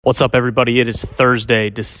What's up, everybody? It is Thursday,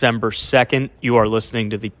 December 2nd. You are listening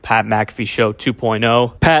to the Pat McAfee Show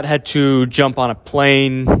 2.0. Pat had to jump on a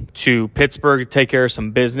plane to Pittsburgh to take care of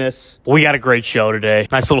some business. We got a great show today.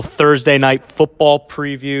 Nice little Thursday night football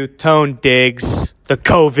preview. Tone Diggs, the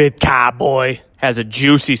COVID cowboy, has a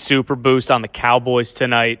juicy super boost on the Cowboys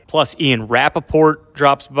tonight. Plus, Ian Rapoport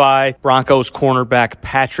drops by. Broncos cornerback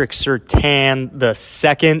Patrick Surtain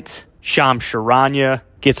II. Shams Charania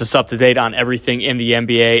gets us up to date on everything in the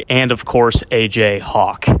NBA, and of course, AJ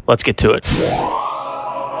Hawk. Let's get to it.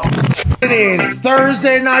 It is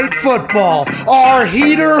Thursday night football. Our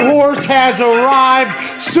heater horse has arrived.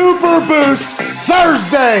 Super Boost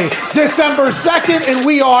Thursday, December 2nd, and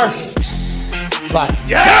we are live.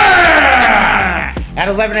 Yeah! At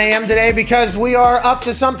 11 a.m. today because we are up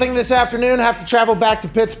to something this afternoon. Have to travel back to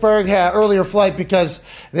Pittsburgh, earlier flight because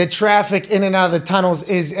the traffic in and out of the tunnels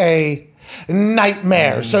is a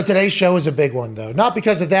nightmare. So today's show is a big one, though. Not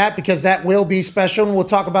because of that, because that will be special, and we'll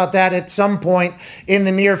talk about that at some point in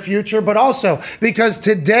the near future, but also because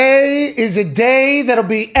today is a day that'll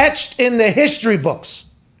be etched in the history books.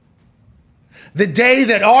 The day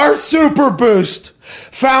that our Super Boost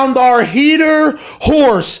found our heater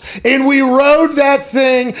horse, and we rode that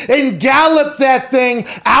thing and galloped that thing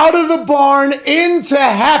out of the barn into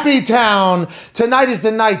Happy Town. Tonight is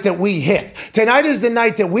the night that we hit. Tonight is the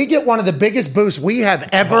night that we get one of the biggest boosts we have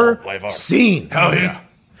ever seen. Hell yeah.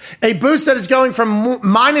 A boost that is going from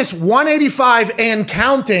minus 185 and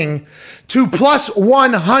counting to plus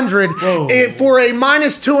 100 for a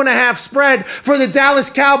minus 2.5 spread for the Dallas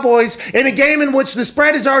Cowboys in a game in which the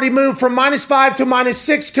spread has already moved from minus 5 to minus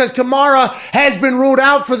 6 because Kamara has been ruled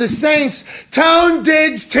out for the Saints. Tone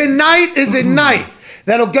Diggs, tonight is a night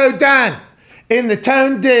that'll go down in the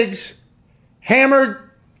Tone Diggs Hammered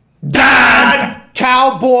Down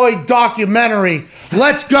Cowboy documentary.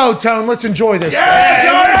 Let's go, Tone. Let's enjoy this.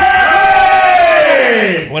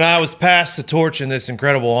 When I was passed the torch in this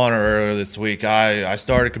incredible honor earlier this week, I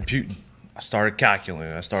started computing. I started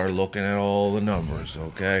calculating. I started looking at all the numbers,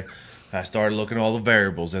 okay? I started looking at all the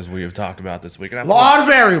variables, as we have talked about this week. And A lot of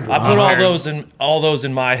variables. I put all those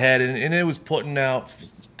in my head, and it was putting out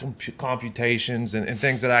computations and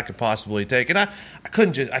things that I could possibly take. And I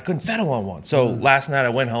couldn't settle on one. So last night I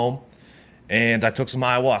went home, and I took some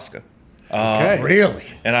ayahuasca. Okay. Really?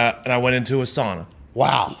 And I went into a sauna.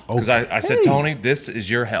 Wow. Because I said, Tony, this is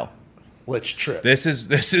your hell. Let's trip. This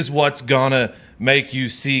is what's gonna make you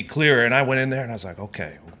see clearer. And I went in there and I was like,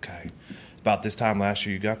 okay. About this time last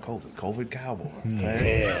year, you got COVID cowboy.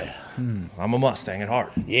 Okay? Yeah. I'm a Mustang at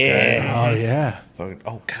heart. Yeah. Oh, yeah.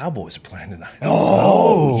 Cowboys are playing tonight.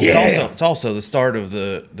 Oh, yeah. It's also the start of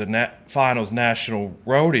the finals national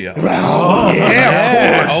rodeo. Oh,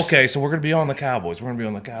 yeah, of course. Okay, so we're going to be on the Cowboys.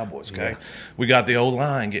 Okay? Yeah. We got the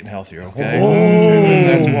O-line getting healthier, okay?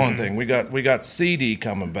 That's one thing. We got CD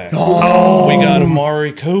coming back. Oh. We got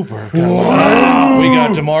Amari Cooper coming back. We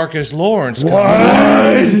got DeMarcus Lawrence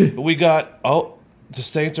coming back. We got, the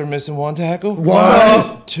Saints are missing one tackle.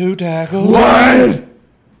 What? Two tackles. What?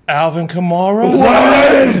 Alvin Kamara.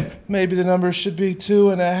 What? Maybe the number should be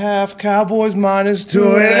 2.5. Cowboys minus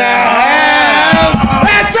 2.5.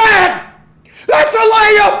 That's it. That's a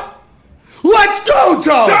layup. Let's go,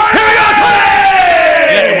 Tom.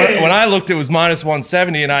 Yeah, when I looked, it was minus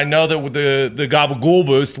 170, and I know that the Gabagool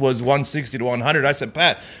boost was 160 to 100. I said,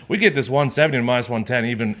 Pat, we get this 170 to minus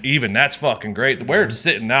 110 even. That's fucking great. Where it's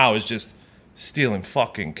sitting now is just stealing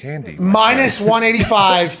fucking candy. Minus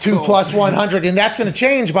 185 to plus 100, and that's going to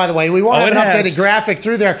change, by the way. We won't have an updated graphic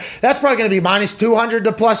through there. That's probably going to be minus 200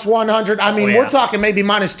 to plus 100. I mean, we're talking maybe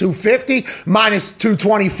minus 250, minus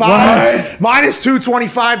 225, minus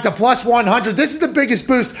 225 to plus 100. This is the biggest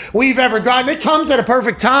boost we've ever gotten. It comes at a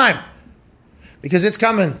perfect time because it's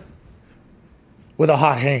coming with a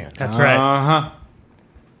hot hand. That's right. Uh-huh.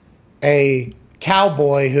 A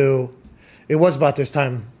cowboy who, it was about this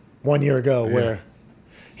time 1 year ago where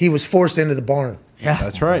he was forced into the barn. Yeah.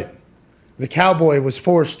 That's right. The cowboy was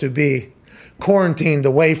forced to be quarantined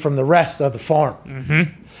away from the rest of the farm. Mm-hmm.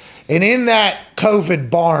 And in that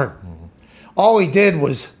COVID barn, all he did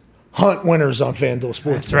was hunt winners on FanDuel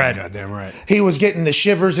Sports. That's right. Goddamn right. He was getting the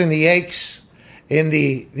shivers and the aches and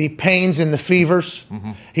the pains and the fevers.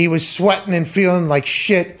 Mm-hmm. He was sweating and feeling like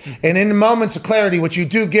shit. And in the moments of clarity, which you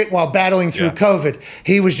do get while battling through COVID,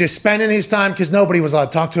 he was just spending his time because nobody was allowed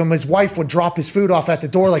to talk to him. His wife would drop his food off at the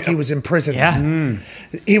door like he was in prison. Yeah.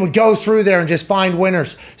 He would go through there and just find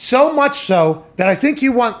winners. So much so that I think he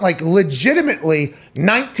won like legitimately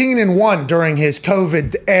 19-1 during his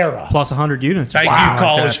COVID era. Plus 100 units. Thank you,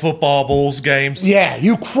 college football bowls games. Yeah,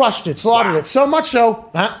 you crushed it, slaughtered it. So much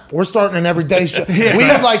so, we're starting an everyday show We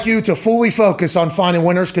would like you to fully focus on finding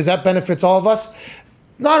winners because that benefits all of us.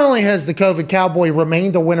 Not only has the COVID Cowboy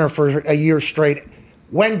remained a winner for a year straight,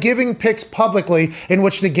 when giving picks publicly in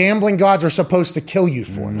which the gambling gods are supposed to kill you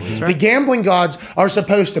for. The gambling gods are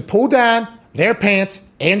supposed to pull down their pants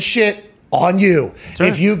and shit on you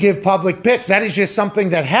if you give public picks. That is just something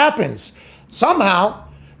that happens. Somehow,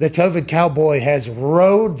 the COVID Cowboy has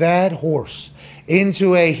rode that horse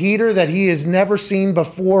into a heater that he has never seen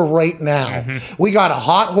before right now. We got a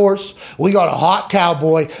hot horse. We got a hot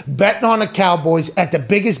cowboy betting on the Cowboys at the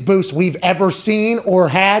biggest boost we've ever seen or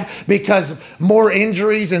had because more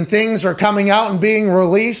injuries and things are coming out and being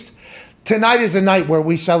released. Tonight is a night where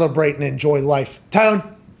we celebrate and enjoy life. Tone,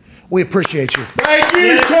 we appreciate you. Thank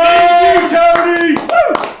you, Tony!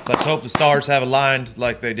 Woo! Let's hope the stars have aligned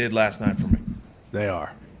like they did last night for me. They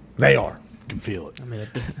are. They are. You can feel it. I mean,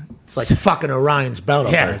 It's like fucking Orion's belt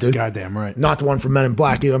up there, dude. Goddamn right. Not the one from Men in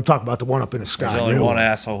Black. I'm talking about the one up in the There's sky. only one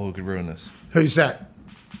asshole who could ruin this. Who's that?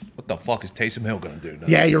 What the fuck is Taysom Hill going to do now?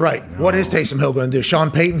 Yeah, you're right. No. What is Taysom Hill going to do? Sean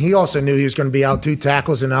Payton, he also knew he was going to be out 2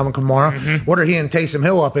 tackles and Alvin Kamara. What are he and Taysom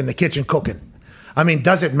Hill up in the kitchen cooking? I mean,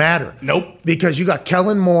 does it matter? Nope. Because you got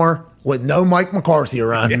Kellen Moore with no Mike McCarthy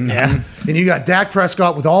around. Yeah. And you got Dak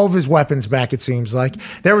Prescott with all of his weapons back, it seems like.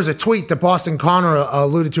 There was a tweet that Boston Connor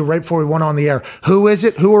alluded to right before we went on the air. Who is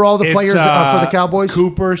it? Who are all the players for the Cowboys?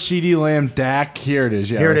 Cooper, CeeDee Lamb, Dak. Here it is.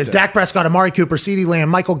 Yeah, Here it is. Dak Prescott, Amari Cooper, CeeDee Lamb,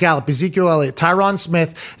 Michael Gallup, Ezekiel Elliott, Tyron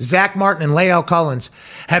Smith, Zach Martin, and Lael Collins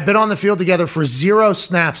have been on the field together for 0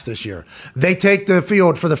 snaps this year. They take the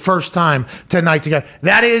field for the first time tonight together.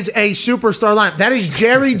 That is a superstar lineup. That is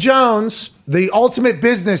Jerry Jones, the ultimate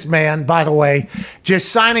businessman, by the way,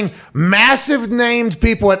 just signing massive named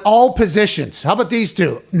people at all positions. How about these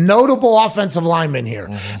two? Notable offensive linemen here.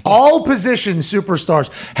 All position superstars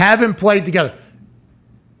haven't played together.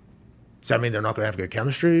 Does that mean they're not going to have good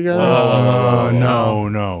chemistry together?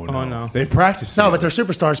 No. They've practiced. No, but they're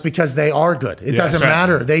superstars because they are good. It doesn't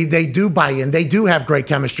matter. They do buy in. They do have great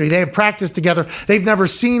chemistry. They have practiced together. They've never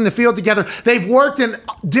seen the field together. They've worked in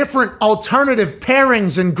different alternative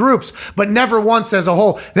pairings and groups, but never once as a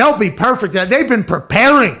whole. They'll be perfect. They've been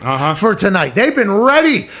preparing for tonight. They've been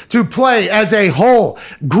ready to play as a whole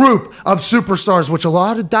group of superstars, which a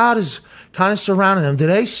lot of doubt is kind of surrounding them. Do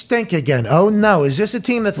they stink again? Oh, no. Is this a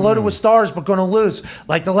team that's loaded with stars but going to lose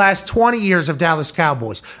like the last 20 years of Dallas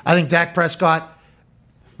Cowboys? I think Dak Prescott,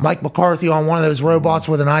 Mike McCarthy on one of those robots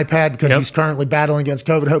with an iPad because he's currently battling against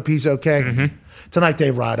COVID. Hope he's okay. Tonight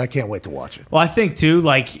they ride. I can't wait to watch it. Well, I think, too,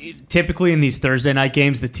 like, typically in these Thursday night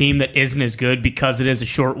games, the team that isn't as good because it is a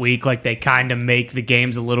short week, like, they kind of make the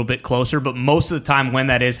games a little bit closer. But most of the time when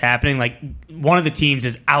that is happening, like, one of the teams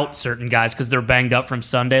is out certain guys because they're banged up from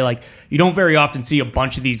Sunday. Like, you don't very often see a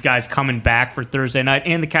bunch of these guys coming back for Thursday night.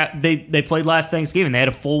 And they played last Thanksgiving. They had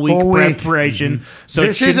a full week preparation. So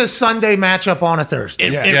this is a Sunday matchup on a Thursday.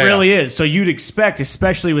 It really is. So you'd expect,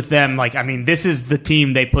 especially with them, like, I mean, this is the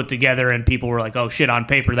team they put together and people were like, oh, shit, on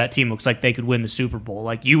paper, that team looks like they could win the Super Bowl.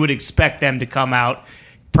 Like, you would expect them to come out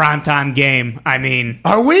primetime game. I mean,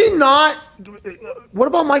 are we not? What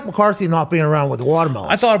about Mike McCarthy not being around with the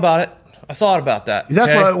watermelons? I thought about it. I thought about that.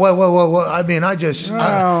 That's what. I mean, I just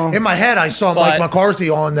in my head I saw Mike McCarthy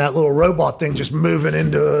on that little robot thing, just moving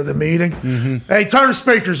into the meeting. Hey, turn the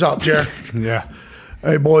speakers up, Jerry. Yeah.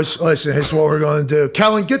 Hey, boys, listen. Here's what we're going to do.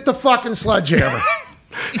 Kellen, get the fucking sledgehammer.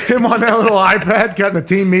 Him on that little iPad cutting a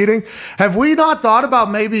team meeting. Have we not thought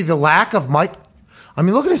about maybe the lack of Mike? I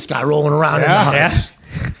mean, look at this guy rolling around in the house.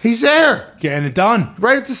 He's there. Getting it done.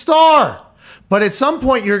 Right at the star. But at some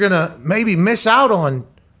point, you're going to maybe miss out on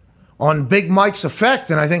Big Mike's effect.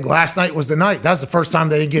 And I think last night was the night. That was the first time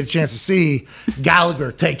they didn't get a chance to see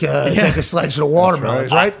Gallagher take a sledge to the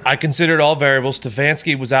watermelons, right? I considered all variables.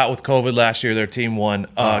 Stefanski was out with COVID last year. Their team won.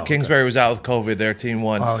 Kingsbury was out with COVID. Their team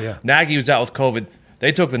won. Oh, yeah. Nagy was out with COVID.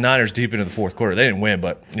 They took the Niners deep into the fourth quarter. They didn't win,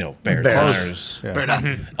 but, Bears.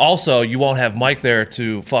 Yeah. Also, you won't have Mike there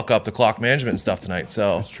to fuck up the clock management and stuff tonight.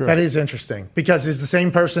 So That's true. That is interesting because is the same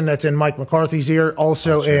person that's in Mike McCarthy's ear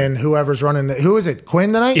also in whoever's running who is it?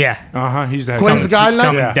 Quinn tonight? yeah. He's the head Quinn's coach. the guy tonight?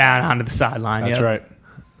 Coming down onto the sideline. That's right.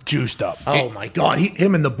 Juiced up. Oh, my God.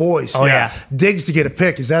 Him and the boys. Oh, yeah. Diggs to get a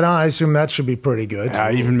pick. Is that I assume that should be pretty good.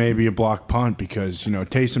 Even maybe a block punt because,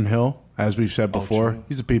 Taysom Hill, as we've said before,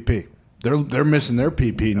 he's a PP. They're missing their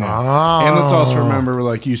PP now. And let's also remember,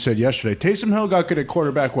 like you said yesterday, Taysom Hill got good at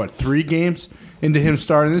quarterback, 3 games into him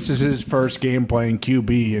starting? This is his first game playing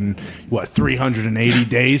QB in, 380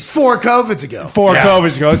 days? 4 COVIDs ago. 4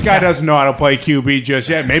 COVIDs ago. This guy doesn't know how to play QB just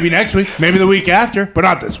yet. Maybe next week, maybe the week after, but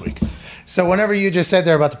not this week. So whenever you just said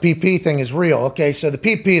there about the PP thing is real, okay, so the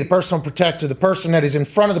PP, the personal protector, the person that is in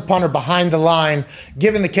front of the punter behind the line,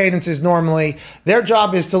 given the cadences normally, their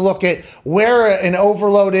job is to look at where an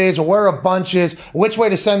overload is or where a bunch is, which way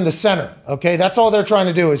to send the center, okay? That's all they're trying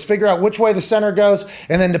to do is figure out which way the center goes,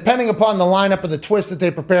 and then depending upon the lineup or the twist that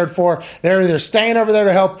they prepared for, they're either staying over there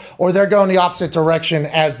to help or they're going the opposite direction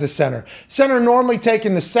as the center. Center normally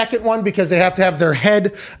taking the second one because they have to have their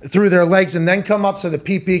head through their legs and then come up so the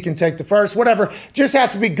PP can take the first. Whatever, just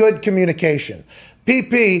has to be good communication.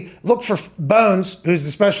 PP, look for Bones, who's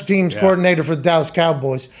the special teams coordinator for the Dallas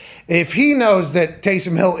Cowboys. If he knows that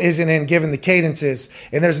Taysom Hill isn't in, given the cadences,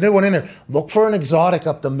 and there's a new one in there, look for an exotic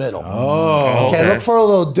up the middle. Oh, okay. Look for a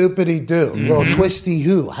little doopity-doo, a little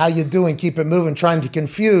twisty-hoo. How you doing? Keep it moving, trying to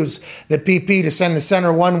confuse the PP to send the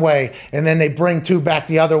center one way, and then they bring two back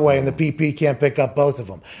the other way, and the PP can't pick up both of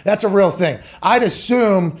them. That's a real thing. I'd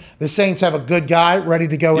assume the Saints have a good guy ready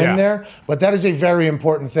to go in there, but that is a very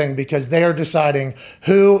important thing because they are deciding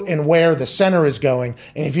who and where the center is going.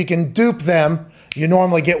 And if you can dupe them, you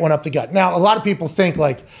normally get one up the gut. Now, a lot of people think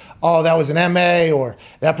like, oh, that was an MA or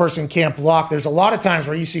that person can't block. There's a lot of times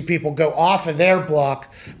where you see people go off of their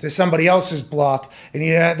block to somebody else's block. And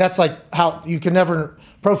that's like how you can never,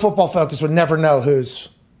 Pro Football Focus would never know who's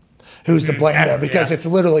to blame there because it's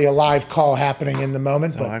literally a live call happening in the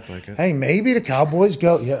moment. But hey, maybe the Cowboys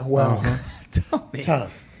go. Yeah, well,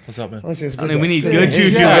 Tom. What's up, man? We need good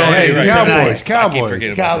juju going. Hey,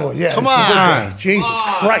 Cowboys. Yeah, come on. Jesus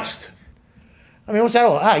Christ. I mean, what's that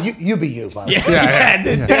all? You be you, by the way.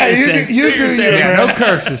 You do you. Yeah, no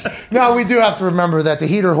curses. No, we do have to remember that the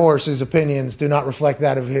heater horse's opinions do not reflect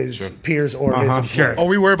that of his peers or his employer. Oh,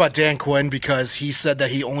 we worry about Dan Quinn because he said that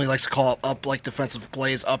he only likes to call up like defensive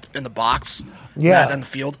plays up in the box, not on the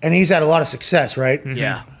field. And he's had a lot of success, right? Mm-hmm.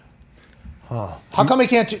 Yeah. How come he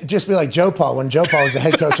can't just be like Joe Paul when Joe Paul was the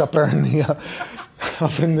head coach up there in the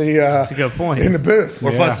That's a good point. in the booth?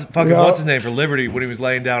 Or fucking what's his name for Liberty when he was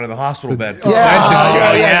laying down in the hospital bed? Hugh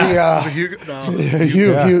Was it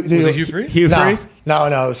Hugh Freeze? Hugh Freeze?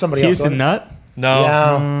 No, somebody else. Houston Nut? No.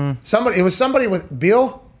 Yeah. It was somebody with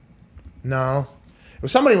Beal? No. It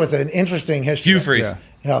was somebody with an interesting history. Hugh Freeze.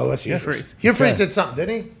 Oh, let's Hugh Freeze. Hugh Freeze did something,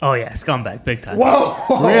 didn't he? Oh, yeah. Scumbag. Big time. Whoa.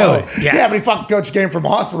 Really? Yeah, but he fucking coached a game from a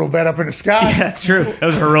hospital bed up in the sky. Yeah, that's true. That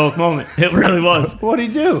was a heroic moment. It really was. What'd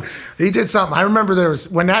he do? He did something. I remember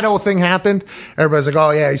when that whole thing happened, everybody's like,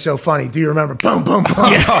 oh, yeah, he's so funny. Do you remember? Boom, boom, boom.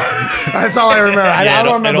 That's all I remember. I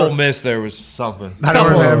don't remember. At Ole Miss, there was something. I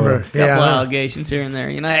don't remember. Couple allegations here and there.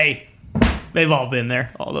 Hey, they've all been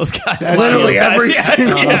there. All those guys. Literally every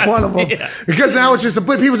single one of them. Yeah. Because now it's just a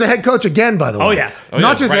blip. He was a head coach again, by the way. Oh, yeah.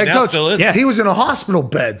 Not just Right head now coach. still is. Yeah. He was in a hospital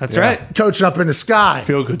bed. That's right. Coaching up in the sky.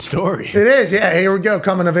 Feel good story. It is. Yeah, here we go.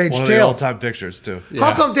 Coming of age One of the tale. all-time pictures, too.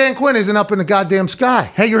 How come Dan Quinn isn't up in the goddamn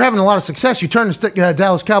sky? Hey, you're having a lot of success. You turned the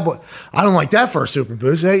Dallas Cowboy. I don't like that for a super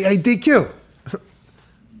boost. Hey, DQ.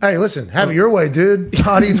 Hey, listen, have it your way, dude.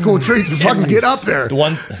 Hot eats cool treats and fucking get up there. The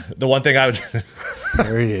one thing I would...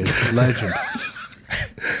 There he is. Legend.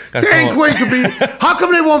 Dan Quinn could be. How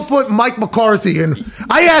come they won't put Mike McCarthy in?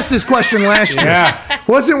 I asked this question last year. Yeah.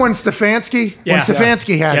 Wasn't it when Stefanski? Yeah. When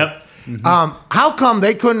Stefanski had it. Mm-hmm. How come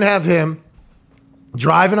they couldn't have him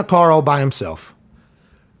driving a car all by himself?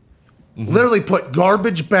 Mm-hmm. Literally put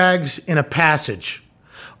garbage bags in a passage.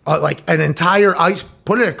 Like an entire ice,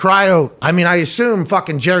 put it in a cryo. I mean, I assume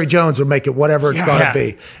fucking Jerry Jones would make it whatever it's going to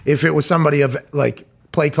be. If it was somebody of like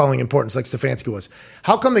play calling importance like Stefanski was.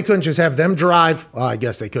 How come they couldn't just have them drive? Well, I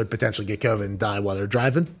guess they could potentially get COVID and die while they're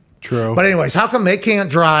driving. True. But anyways, how come they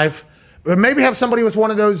can't drive? Or maybe have somebody with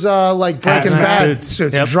one of those like Breaking Bad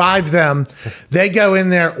suits drive them. They go in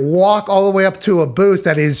there, walk all the way up to a booth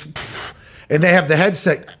that is, and they have the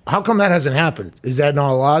headset. How come that hasn't happened? Is that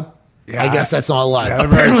not allowed? Yeah, I guess that's not allowed. Yeah,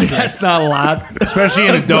 apparently, that's not allowed. Especially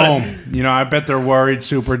in a dome. I bet they're worried,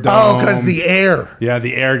 super dome. Oh, because the air. Yeah,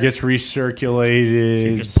 the air gets recirculated. So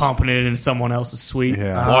you're just pumping it into someone else's suite.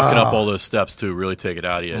 Yeah. Walking up all those steps, too, really take it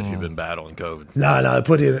out of you if you've been battling COVID. No,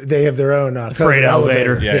 they have their own freight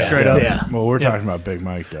elevator. Yeah. Straight up. Yeah. Well, we're talking about Big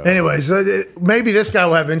Mike, though. Anyways, maybe this guy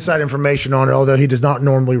will have inside information on it, although he does not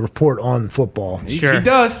normally report on football. Sure. He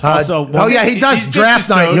does. Also, he does. Draft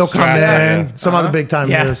night, he'll come in. Some other big time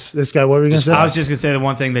news. This guy, what were you going to say? I was just going to say the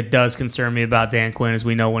one thing that does concern me about Dan Quinn is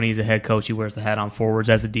we know when he's a head coach, he wears the hat on forwards.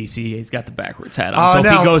 As a DC, he's got the backwards hat on. So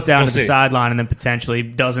if he goes down to the sideline and then potentially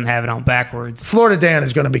doesn't have it on backwards. Florida Dan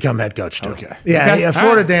is going to become head coach, too. Okay. Yeah,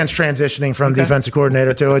 Florida Dan's transitioning from defensive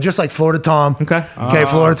coordinator to just like Florida Tom. Okay.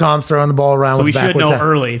 Florida Tom's throwing the ball around So with we the should backwards know hat.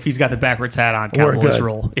 early if he's got the backwards hat on. We're Cowboys good.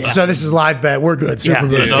 roll. Yeah. So this is live bet. We're good. Super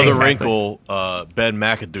good. Another Exactly. wrinkle, Ben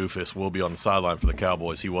McAdoofus will be on the sideline for the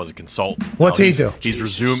Cowboys. He was a consultant. What's he do?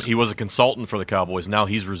 He was a consultant for the Cowboys. Now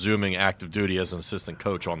he's resuming active duty as an assistant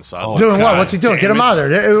coach on the sideline. Doing what? What's he doing? Get him out of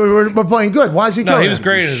there. We're playing good. Why is he? No, killing he was him?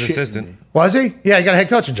 great as assistant. Was he? Yeah, he got a head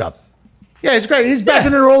coaching job. Yeah, he's great. He's back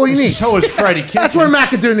in the role he needs. So is Freddie Kitchens. That's where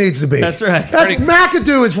McAdoo needs to be. That's right.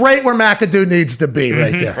 McAdoo is right where McAdoo needs to be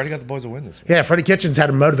right there. Freddie got the boys a win this week. Yeah, Freddie Kitchens had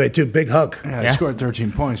him motivate too. Big hug. Yeah, he scored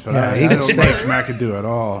 13 points, but Yeah, I he don't didn't like McAdoo at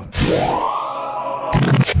all.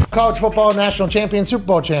 College football national champion, Super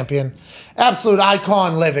Bowl champion, absolute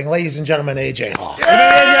icon living, ladies and gentlemen, AJ Hall.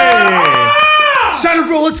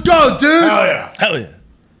 Centerville, let's go, dude. Hell yeah. Hell yeah.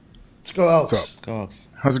 Let's go, Elks. What's Go Hawks.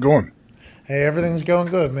 How's it going? Hey, everything's going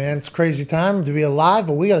good, man. It's a crazy time to be alive,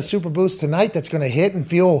 but we got a super boost tonight that's going to hit and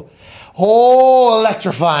feel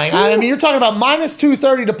electrifying. I mean, you're talking about minus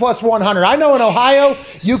 230 to plus 100. I know in Ohio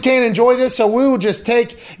you can't enjoy this, so we will just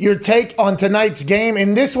take your take on tonight's game,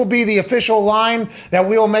 and this will be the official line that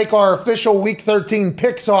we'll make our official Week 13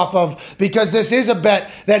 picks off of, because this is a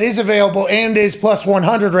bet that is available and is plus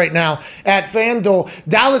 100 right now at FanDuel.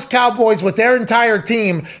 Dallas Cowboys with their entire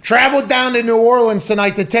team traveled down to New Orleans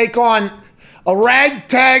tonight to take on a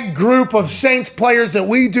ragtag group of Saints players that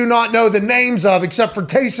we do not know the names of, except for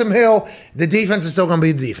Taysom Hill. The defense is still going to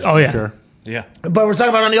be the defense. Oh, yeah. Sure. Yeah. But we're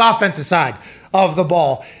talking about on the offensive side of the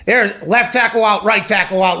ball. There's left tackle out, right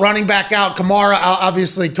tackle out, running back out, Kamara out,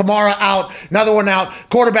 obviously. Kamara out, another one out,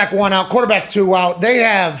 quarterback one out, quarterback two out. They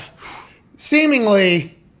have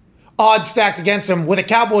seemingly odds stacked against them with a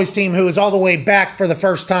Cowboys team who is all the way back for the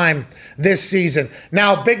first time this season.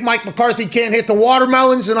 Now, Big Mike McCarthy can't hit the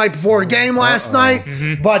watermelons the night before the game last night,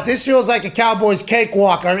 but this feels like a Cowboys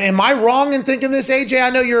cakewalk. Am I wrong in thinking this, AJ? I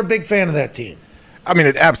know you're a big fan of that team. I mean,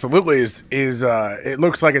 it absolutely is. It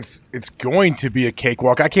looks like it's going to be a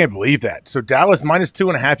cakewalk. I can't believe that. So Dallas minus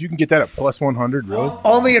 2.5. You can get that at plus 100. Really?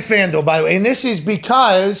 Only at FanDuel, by the way. And this is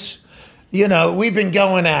because, you know, we've been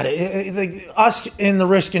going at it. Us in the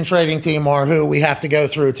risk and trading team are who we have to go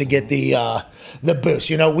through to get the boost.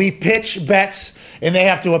 You know, we pitch bets and they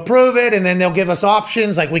have to approve it, and then they'll give us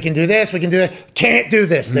options like we can do this, we can do that. Can't do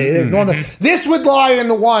this. They normally this would lie in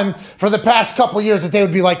the one for the past couple of years that they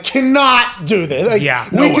would be like, cannot do this. Like, Yeah,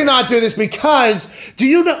 we cannot do this because do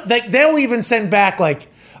you know? Like they'll even send back like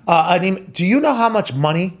do you know how much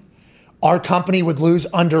money our company would lose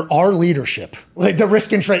under our leadership, like the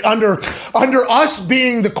risk and trade, under us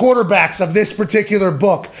being the quarterbacks of this particular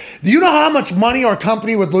book? Do you know how much money our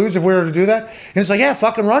company would lose if we were to do that? And it's like, yeah,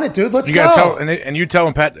 fucking run it, dude. Let's You go. gotta tell, and you tell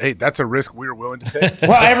him, Pat, hey, that's a risk we're willing to take.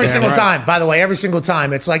 Well, every single time, by the way, every single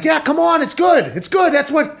time. It's like, yeah, come on, it's good. It's good.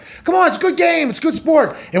 Come on, it's a good game. It's a good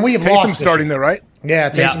sport. And we have Taysom lost this starting year. there, right?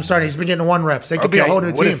 Yeah, Taysom starting. He's been getting 1 reps. They could be a whole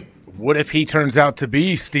new team. What if he turns out to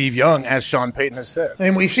be Steve Young, as Sean Payton has said?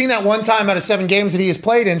 And we've seen that one time out of 7 games that he has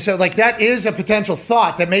played in. So, like, that is a potential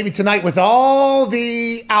thought that maybe tonight, with all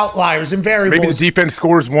the outliers and variables. Maybe the defense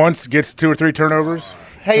scores once, gets 2 or 3 turnovers.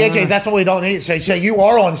 Hey, AJ, that's what we don't need. So you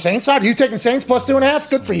are on the Saints side? Are you taking Saints plus 2.5?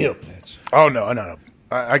 Good for you. Oh, no.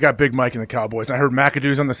 I got Big Mike in the Cowboys. I heard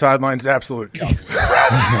McAdoo's on the sidelines. Absolute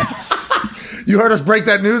Cowboys. You heard us break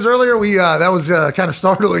that news earlier. We that was kind of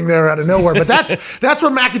startling there out of nowhere. But that's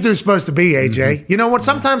where McAdoo's supposed to be, AJ. You know what?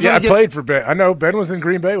 Sometimes I played for Ben. I know Ben was in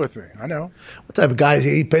Green Bay with me. I know. What type of guy is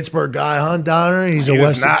he? Pittsburgh guy, huh, Donner? He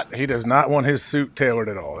does not want his suit tailored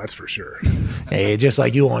at all. That's for sure. Hey, just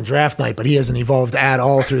like you on draft night, but he hasn't evolved at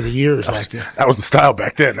all through the years. That was the style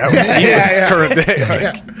back then. That was current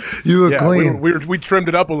day. You look clean. We trimmed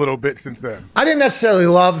it up a little bit since then. I didn't necessarily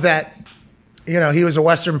love that. You know, he was a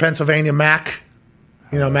Western Pennsylvania Mac.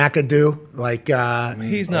 You know, McAdoo. Like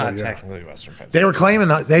he's not technically Western Pennsylvania. They were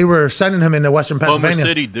claiming they were sending him into Western Pennsylvania. Homer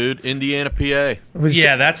City, dude. Indiana, PA.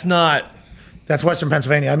 That's not. That's Western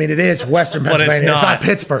Pennsylvania. I mean, it is Western Pennsylvania. It's not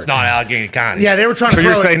Pittsburgh. It's not Allegheny County. Yeah, they were trying to. So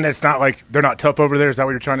you're saying it's not like they're not tough over there? Is that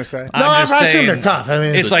what you're trying to say? No, I assume they're tough. I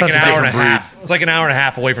mean, it's like an hour and a half. It's like an hour and a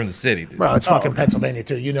half away from the city, dude. Bro, it's fucking Pennsylvania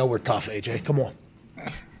too. You know we're tough, AJ. Come on.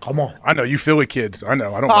 I know you Philly kids. I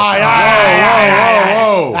know. I don't. Whoa!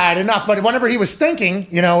 All right, enough. But whenever he was thinking,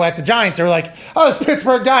 you know, at the Giants, they were like, "Oh, it's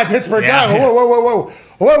Pittsburgh guy.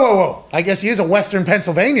 Whoa! I guess he is a Western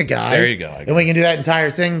Pennsylvania guy. There you go. And we can do that entire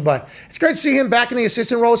thing. But it's great to see him back in the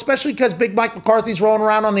assistant role, especially because Big Mike McCarthy's rolling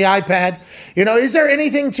around on the iPad. You know, is there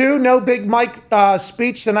anything no Big Mike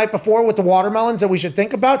speech the night before with the watermelons that we should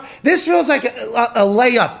think about? This feels like a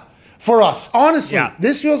layup for us. Honestly,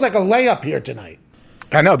 this feels like a layup here tonight.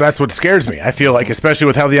 I know, that's what scares me. I feel like, especially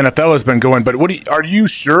with how the NFL has been going. But are you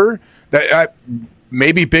sure that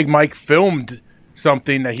maybe Big Mike filmed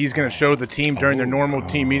something that he's going to show the team during their normal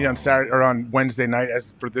team meeting on Saturday or on Wednesday night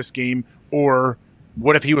as for this game, or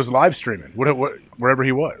what if he was live streaming? Wherever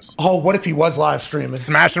he was. Oh, what if he was live streaming?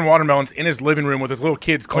 Smashing watermelons in his living room with his little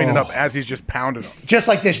kids cleaning up as he's just pounding them. Just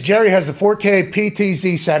like this, Jerry has a 4K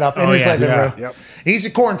PTZ set up in his living room. Yep. He's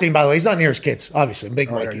in quarantine, by the way. He's not near his kids, obviously.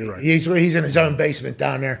 Big Mike. Yeah, right. He's in his own basement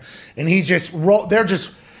down there, and he's just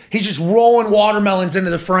rolling watermelons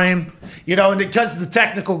into the frame, and because of the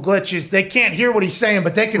technical glitches, they can't hear what he's saying,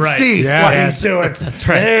 but they can see what he's doing. That's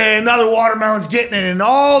right. And another watermelon's getting it, and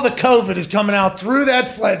all the COVID is coming out through that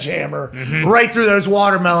sledgehammer, right through those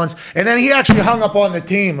watermelons. And then he actually hung up on the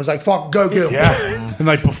team. Was like, fuck, go get him. Yeah. And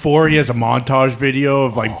like before, he has a montage video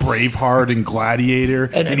of like Braveheart and Gladiator,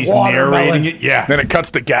 and he's watermelon. narrating it. Yeah. Then it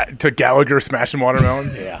cuts to Gallagher smashing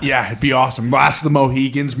watermelons. Yeah, it'd be awesome. Last of the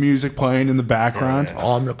Mohegans music playing in the background.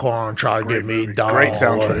 I'm the car and try to get me down. Great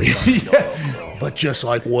soundtrack. But just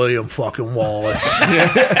like William fucking Wallace.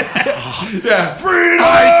 Yeah. Freedom!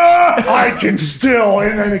 I can still.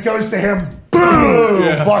 And then it goes to him.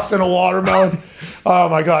 Boom! Busting a watermelon. Oh,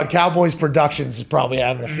 my God. Cowboys Productions is probably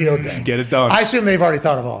having a field day. Get it done. I assume they've already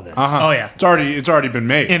thought of all this. Oh, yeah. It's already been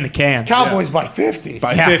made. In the can. Cowboys by 50.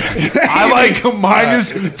 By 50. I like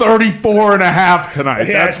minus 34 and a half tonight.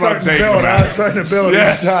 Yeah, That's what I'm taking. It's starting to build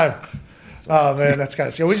each time. Oh, man, that's kind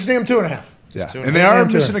of scary. We just named 2.5. Yeah. And they are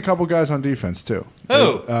missing a couple guys on defense, too.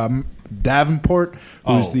 Who? Davenport,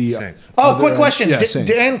 who's the... Saints. Quick question.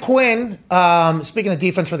 Saints. Dan Quinn, speaking of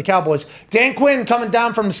defense for the Cowboys, Dan Quinn coming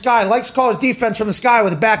down from the sky, likes to call his defense from the sky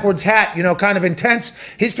with a backwards hat, kind of intense.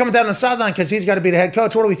 He's coming down the sideline because he's got to be the head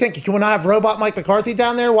coach. What do we think? Can we not have robot Mike McCarthy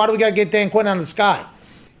down there? Why do we got to get Dan Quinn out of the sky?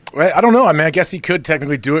 I don't know. I mean, I guess he could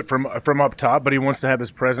technically do it from up top, but he wants to have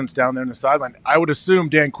his presence down there in the sideline. I would assume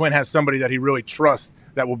Dan Quinn has somebody that he really trusts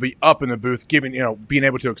that will be up in the booth, being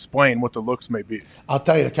able to explain what the looks may be. I'll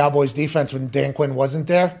tell you, the Cowboys defense when Dan Quinn wasn't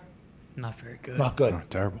there, Not very good. not good. Oh,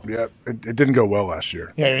 terrible. Yeah, it didn't go well last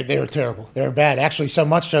year. Yeah, they were terrible. They were bad. Actually, so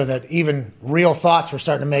much so that even real thoughts were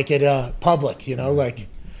starting to make it public. Like,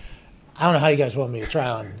 I don't know how you guys want me to try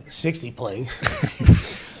on 60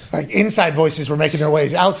 plays. Like inside voices were making their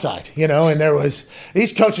ways outside, and there was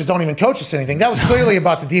these coaches don't even coach us anything. That was clearly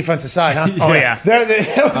about the defensive side, huh? Oh yeah,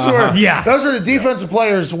 those were the defensive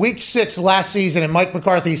players. Week 6 last season, and Mike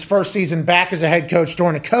McCarthy's first season back as a head coach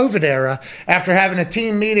during the COVID era, after having a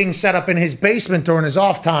team meeting set up in his basement during his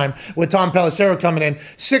off time with Tom Pelissero coming in.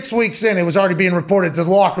 6 weeks in, it was already being reported to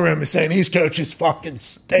the locker room as saying these coaches fucking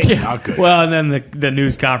stink. Not good. Well, and then the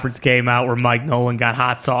news conference came out where Mike Nolan got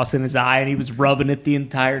hot sauce in his eye and he was rubbing it the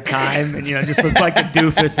entire time and just looked like a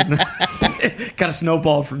doofus and kind of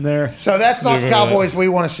snowballed from there. So that's not the Cowboys we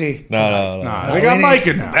want to see. No. They got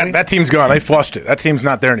Micah now. That team's gone. They flushed it. That team's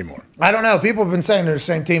not there anymore. I don't know. People have been saying they're the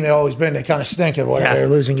same team they've always been. They kind of stink at whatever. They're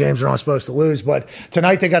losing games they're not supposed to lose. But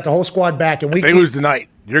tonight they got the whole squad back, and If they lose tonight,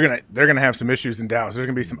 they're gonna have some issues in Dallas. There's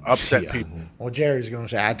gonna be some upset people. Well, Jerry's going to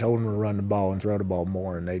say, I told them to run the ball and throw the ball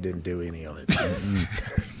more, and they didn't do any of it.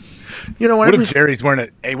 What if Jerry's wearing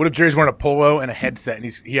a polo and a headset and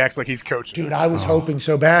he acts like he's coaching? Dude, I was hoping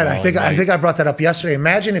so bad. I think I brought that up yesterday.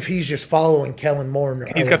 Imagine if he's just following Kellen Moore.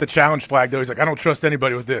 He's got the challenge flag though. He's like, I don't trust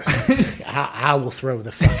anybody with this. I will throw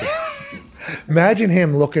the fucking. Imagine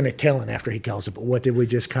him looking at Kellen after he calls it. But what did we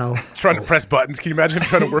just call? Trying to press buttons. Can you imagine him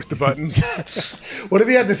trying to work the buttons? What if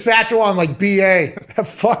he had the satchel on like BA? That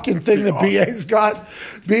fucking thing that BA's got.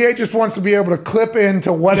 BA just wants to be able to clip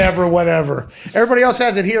into whatever. Everybody else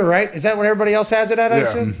has it here, right? Is that what everybody else has it at, I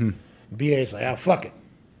assume? Mm-hmm. BA's like, fuck it.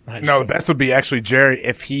 No, the best would be actually Jerry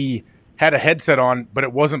if he had a headset on, but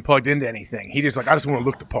it wasn't plugged into anything. He just I just want to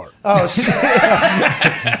look the part. Oh,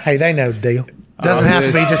 hey, they know the deal. Doesn't have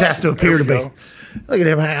to be, just has to appear to be. Look at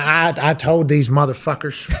him. I told these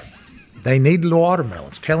motherfuckers they need the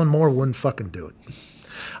watermelons. Kellen Moore wouldn't fucking do it.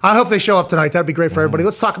 I hope they show up tonight. That'd be great for everybody.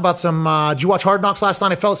 Let's talk about some. Did you watch Hard Knocks last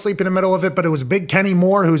night? I fell asleep in the middle of it, but it was a big Kenny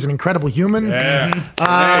Moore, who's an incredible human.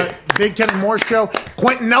 Yeah. Big Kenny Moore show.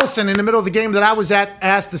 Quentin Nelson, in the middle of the game that I was at,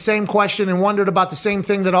 asked the same question and wondered about the same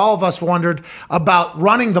thing that all of us wondered about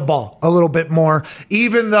running the ball a little bit more,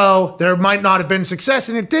 even though there might not have been success.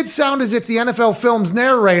 And it did sound as if the NFL Films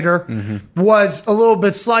narrator was a little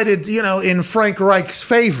bit slighted, in Frank Reich's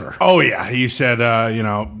favor. Oh, yeah. He said,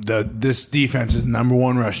 this defense is the number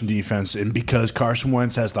one rushing defense, and because Carson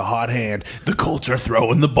Wentz has the hot hand, the Colts are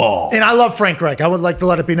throwing the ball. And I love Frank Reich. I would like to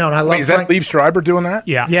let it be known. I love Is Frank. that Liev Schreiber doing that?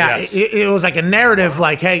 Yeah. Yeah, it was like a narrative,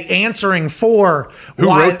 like, hey, answering for Who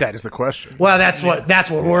why, wrote that is the question. Well, that's what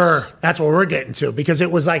we're getting to, because it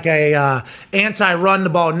was like a anti-run the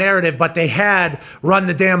ball narrative, but they had run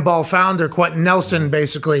the damn ball founder Quentin Nelson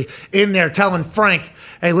basically in there telling Frank,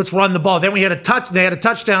 hey, let's run the ball. Then they had a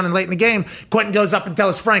touchdown, and late in the game, Quentin goes up and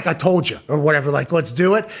tells Frank, I told you, or whatever, like, let's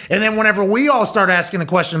do it. it. And then whenever we all start asking the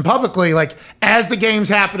question publicly, like as the game's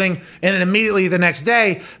happening, and then immediately the next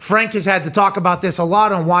day, Frank has had to talk about this a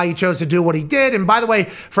lot on why he chose to do what he did. And by the way,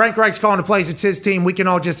 Frank Reich's calling the plays. It's his team. We can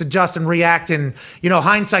all just adjust and react. And,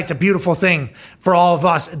 hindsight's a beautiful thing for all of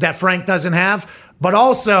us that Frank doesn't have. But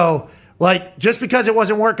also, like, just because it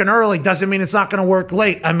wasn't working early doesn't mean it's not going to work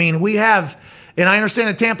late. I mean, we have, and I understand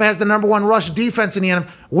that Tampa has the number one rush defense in the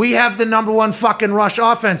NFL. We have the number one fucking rush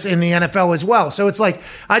offense in the NFL as well. So it's like,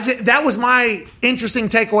 that was my interesting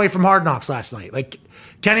takeaway from Hard Knocks last night. Like,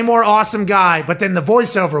 Kenny Moore, awesome guy, but then the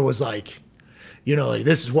voiceover was like,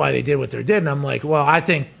 this is why they did what they did. And I'm like, well, I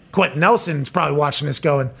think Quentin Nelson's probably watching this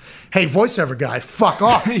going, hey, voiceover guy, fuck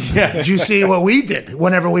off. Did you see what we did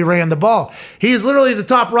whenever we ran the ball? He's literally the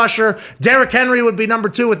top rusher. Derrick Henry would be number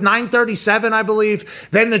 2 with 937, I believe.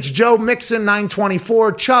 Then it's Joe Mixon,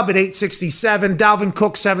 924. Chubb at 867. Dalvin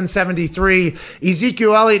Cook, 773.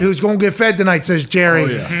 Ezekiel Elliott, who's going to get fed tonight, says Jerry,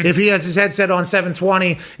 if he has his headset on,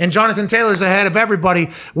 720. And Jonathan Taylor's ahead of everybody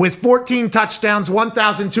with 14 touchdowns,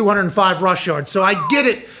 1,205 rush yards. So I get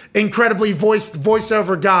it, incredibly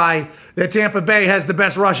voiceover guy, that Tampa Bay has the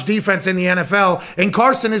best rush defense in the NFL. And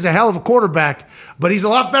Carson is a hell of a quarterback, but he's a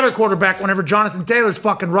lot better quarterback whenever Jonathan Taylor's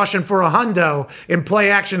fucking rushing for a hundo and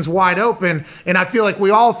play action's wide open. And I feel like we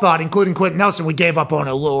all thought, including Quentin Nelson, we gave up on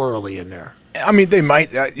it a little early in there. I mean, they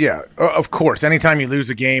might, of course. Anytime you lose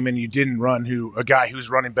a game and you didn't run a guy who's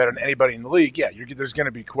running better than anybody in the league, there's going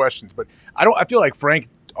to be questions. But I feel like Frank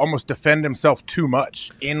almost defended himself too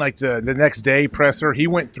much in like the next day presser. He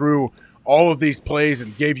went through all of these plays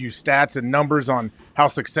and gave you stats and numbers on how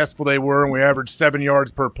successful they were, and we averaged 7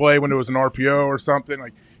 yards per play when it was an RPO or something.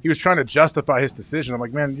 Like, he was trying to justify his decision. I'm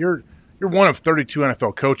like, man, you're one of 32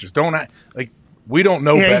 NFL coaches. We don't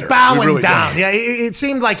know better. He's bowing really down. Yeah, it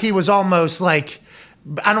seemed like he was almost like,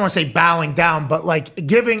 I don't want to say bowing down, but like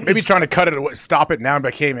giving. Maybe trying to cut it away, stop it now,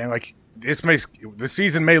 but hey, man, like, the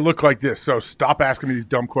season may look like this, so stop asking me these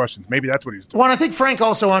dumb questions. Maybe that's what he's doing. Well, and I think Frank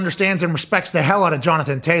also understands and respects the hell out of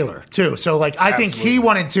Jonathan Taylor, too. So, like, I think he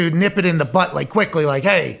wanted to nip it in the butt, like, quickly, like,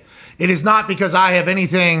 hey, it is not because I have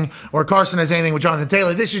anything or Carson has anything with Jonathan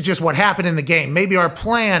Taylor. This is just what happened in the game. Maybe our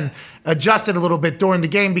plan adjusted a little bit during the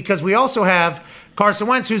game because we also have Carson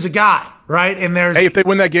Wentz, who's a guy, right? And if they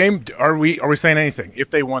win that game, are we saying anything? If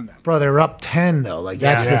they won that, bro, they were up 10 though. Like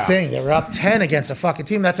that's the thing. They were up 10 against a fucking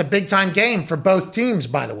team. That's a big time game for both teams,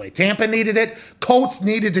 by the way. Tampa needed it. Colts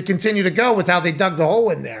needed to continue to go with how they dug the hole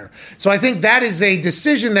in there. So I think that is a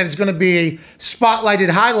decision that is going to be spotlighted,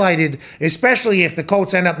 highlighted, especially if the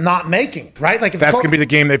Colts end up not making, right? Like if that's going to be the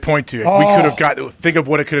game they point to. We could have think of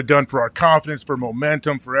what it could have done for our confidence, for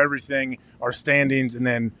momentum, for everything, our standings, and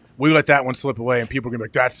then we let that one slip away, and people are going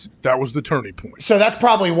to be like, that was the turning point. So that's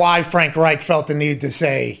probably why Frank Reich felt the need to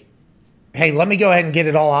say, hey, let me go ahead and get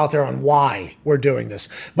it all out there on why we're doing this.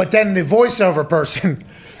 But then the voiceover person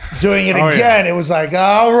doing it again, it was like,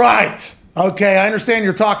 all right. Okay, I understand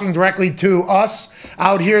you're talking directly to us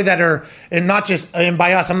out here that are, and not just, and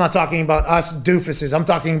by us, I'm not talking about us doofuses. I'm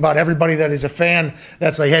talking about everybody that is a fan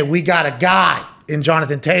that's like, hey, we got a guy in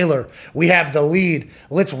Jonathan Taylor. We have the lead.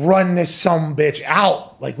 Let's run this sumbitch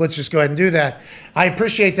out. Like, let's just go ahead and do that. I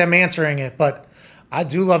appreciate them answering it, but I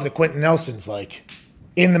do love the Quentin Nelson's like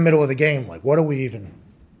in the middle of the game. Like, what are we even?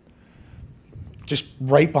 Just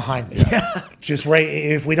right behind me. Yeah. Just right.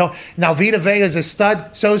 If we don't. Now, Vita Vea is a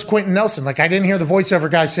stud. So is Quentin Nelson. Like, I didn't hear the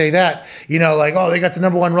voiceover guy say that. Like, oh, they got the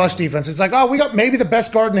number one rush defense. It's like, oh, we got maybe the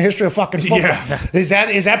best guard in the history of fucking football. Yeah. Is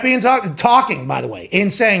that being talking, by the way, in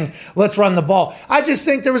saying, let's run the ball? I just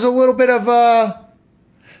think there was a little bit of,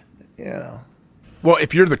 Well,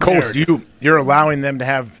 if you're the Colts, you're allowing them to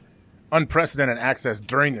have unprecedented access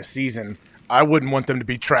during the season. I wouldn't want them to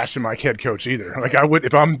be trashing my head coach either. Like, I would,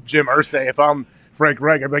 if I'm Jim Irsay, if I'm Frank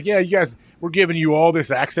Reich, I'd be like, yeah, you guys, we're giving you all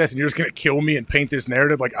this access and you're just going to kill me and paint this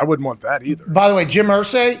narrative. Like, I wouldn't want that either. By the way, Jim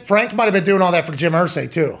Irsay, Frank might have been doing all that for Jim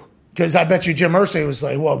Irsay too. Because I bet you Jim Irsay was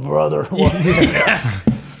like, well, brother,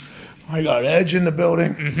 I got Edge in the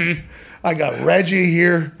building. Mm-hmm. I got Reggie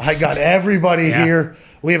here. I got everybody here.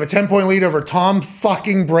 We have a 10-point lead over Tom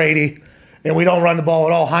fucking Brady, and we don't run the ball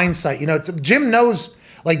at all. Hindsight. Jim knows,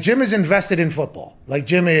 like, Jim is invested in football. Like,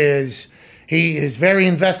 he is very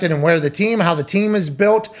invested in how the team is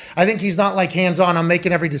built. I think he's not like hands-on, I'm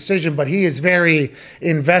making every decision, but he is very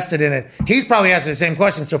invested in it. He's probably asking the same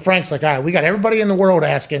question. So Frank's like, all right, we got everybody in the world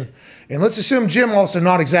asking, and let's assume Jim also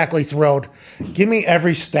not exactly thrilled. Give me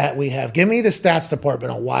every stat we have. Give me the stats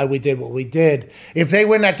department on why we did what we did. If they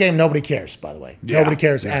win that game, nobody cares, by the way. Yeah. Nobody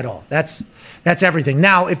cares at all. That's everything.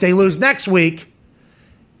 Now, if they lose next week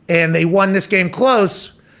and they won this game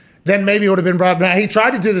close, then maybe it would have been brought back. He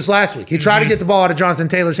tried to do this last week. He tried to get the ball out of Jonathan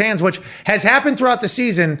Taylor's hands, which has happened throughout the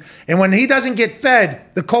season. And when he doesn't get fed,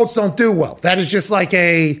 the Colts don't do well. That is just like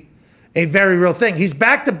a very real thing. He's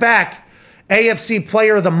back-to-back AFC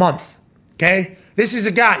Player of the Month, okay? This is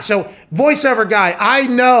a guy. So, voiceover guy, I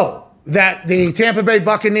know that the Tampa Bay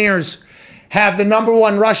Buccaneers have the number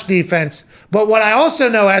one rush defense. But what I also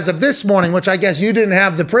know as of this morning, which I guess you didn't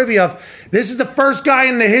have the privy of, this is the first guy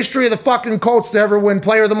in the history of the fucking Colts to ever win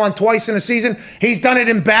Player of the Month twice in a season. He's done it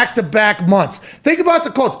in back-to-back months. Think about the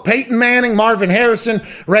Colts. Peyton Manning, Marvin Harrison,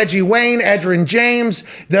 Reggie Wayne, Edgerrin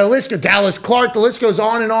James, the list goes, Dallas Clark, the list goes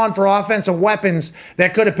on and on for offensive weapons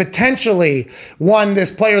that could have potentially won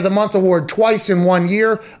this Player of the Month award twice in 1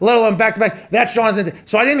 year, let alone back-to-back. That's Jonathan.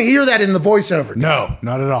 So I didn't hear that in the voiceover. No,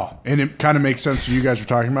 not at all. And it kind of makes sense what you guys were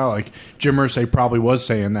talking about. Like, Jim Irsay probably was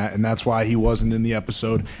saying that, and that's why he wasn't in the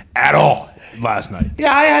episode at all last night.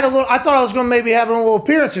 Yeah, I thought I was going to maybe have a little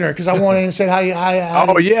appearance in there because I wanted to say how.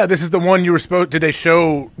 Oh yeah, this is the one you were supposed. Did they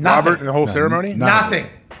show Nothing. Robert in the whole ceremony? Nothing.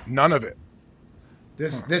 None of it.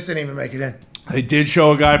 This didn't even make it in. They did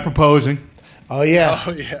show a guy proposing. Oh yeah.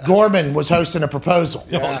 Gorman was hosting a proposal.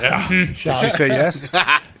 Yeah. Did she say yes?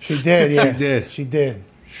 She did. Yeah, She did. She did.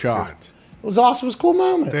 Shocked. It was awesome. It was a cool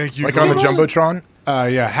moment. Thank you. Like on the Jumbotron?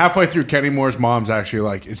 Yeah, halfway through, Kenny Moore's mom's actually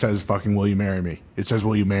like, it says fucking, will you marry me? It says,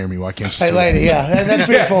 will you marry me? Why can't you Hey, say lady, yeah, that's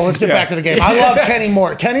beautiful. Let's get back to the game. I love Kenny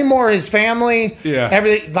Moore. Kenny Moore, his family,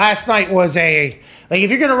 everything. Last night was if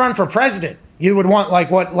you're going to run for president, you would want like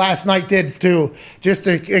what last night did to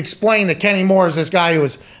explain that Kenny Moore is this guy who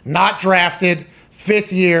was not drafted,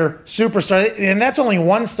 fifth year superstar. And that's only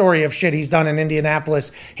one story of shit he's done in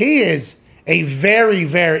Indianapolis. He is a very,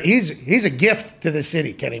 very, he's a gift to the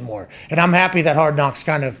city, Kenny Moore. And I'm happy that Hard Knocks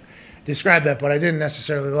kind of described that, but I didn't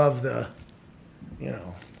necessarily love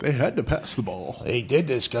they had to pass the ball. They did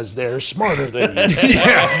this because they're smarter than you.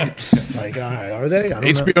 It's like, all right, are they? I don't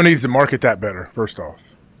know. HBO needs to market that better, first off.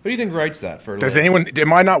 Who do you think writes that for? Does anyone?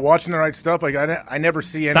 Am I not watching the right stuff? Like I never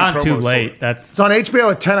see any. It's on too promos late. for it. It's on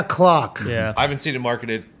HBO at 10 o'clock. Yeah. I haven't seen it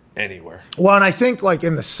marketed anywhere. Well, and I think like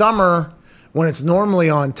in the summer when it's normally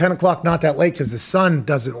on 10 o'clock, not that late because the sun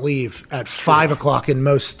doesn't leave at 5 o'clock in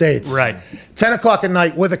most states. Right. 10 o'clock at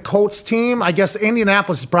night with a Colts team. I guess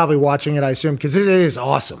Indianapolis is probably watching it, I assume, because it is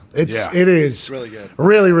awesome. It is really good.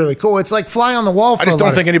 Really, really cool. It's like fly on the wall for I just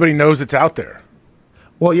don't think anybody knows it's out there.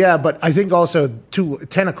 Well, yeah, but I think also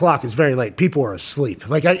 10 o'clock is very late. People are asleep.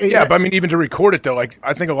 But I mean, even to record it though, like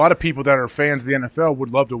I think a lot of people that are fans of the NFL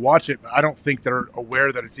would love to watch it, but I don't think they're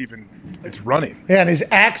aware that it's running. Yeah, and is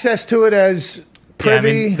access to it as privy?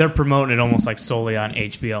 Yeah, I mean, they're promoting it almost like solely on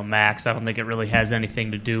HBO Max. I don't think it really has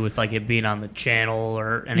anything to do with like it being on the channel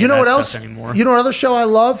or any you know of what that else? stuff anymore. You know what other show I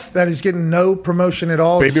love that is getting no promotion at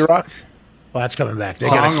all? Baby Rock. Well, that's coming back. They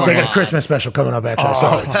got a Christmas special coming up. Actually, I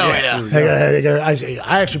saw it.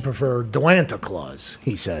 I actually prefer Dwanta Claus.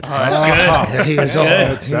 He said.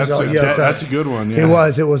 That's That's a good one. Yeah. It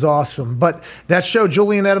was. It was awesome. But that show,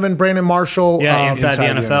 Julian Edelman, Brandon Marshall. Inside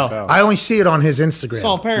the NFL. I only see it on his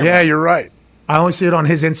Instagram. Yeah, you're right. I only see it on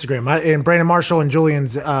his Instagram. And Brandon Marshall and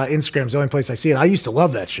Julian's Instagram is the only place I see it. I used to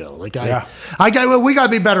love that show. We got to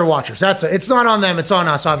be better watchers. It's not on them. It's on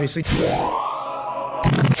us, obviously.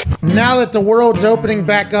 Now that the world's opening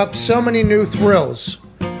back up, so many new thrills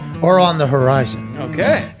are on the horizon.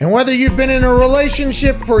 Okay. And whether you've been in a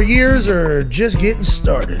relationship for years or just getting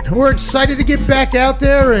started, we're excited to get back out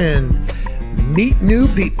there and meet new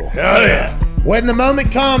people. Hell yeah. When the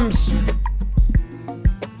moment comes,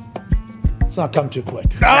 let's not come too quick.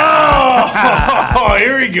 Oh,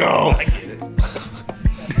 here we go.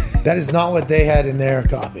 That is not what they had in their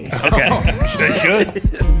copy. Okay. They should.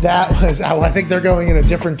 That was, I think they're going in a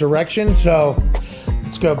different direction. So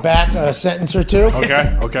let's go back a sentence or two.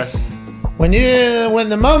 Okay. When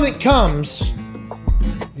the moment comes,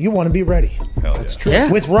 you want to be ready. Hell, that's true.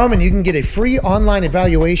 Yeah. With Roman, you can get a free online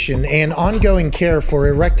evaluation and ongoing care for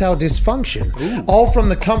erectile dysfunction, all from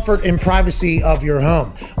the comfort and privacy of your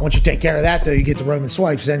home. Once you take care of that, though, you get the Roman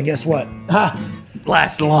swipes, and guess what?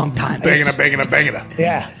 Lasts a long time. Banging it.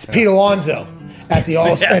 Yeah, it's Pete Alonso at the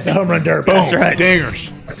at the home run derby. Boom. That's right.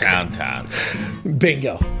 Dingers. Downtown.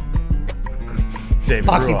 Bingo. David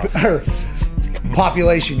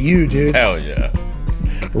Population you, dude. Hell yeah.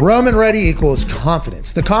 Roman ready equals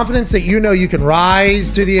confidence. The confidence that you know you can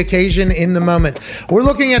rise to the occasion in the moment. We're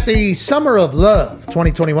looking at the Summer of Love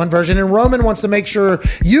 2021 version, and Roman wants to make sure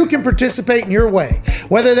you can participate in your way.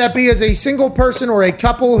 Whether that be as a single person or a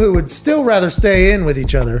couple who would still rather stay in with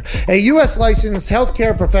each other, a U.S. licensed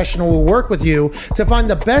healthcare professional will work with you to find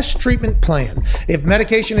the best treatment plan. If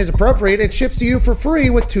medication is appropriate, it ships to you for free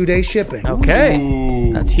with 2-day shipping.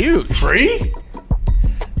 Okay. That's huge. Free?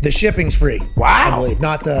 The shipping's free. Wow. I believe,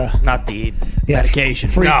 not the medication.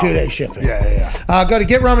 Free No. 2-day shipping. Yeah. Go to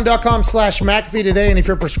GetRoman.com/McAfee today, and if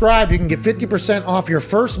you're prescribed, you can get 50% off your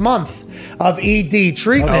first month of ED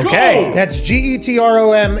treatment. Okay. That's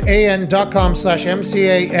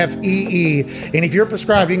GetRoman.com/MCAFEE. And if you're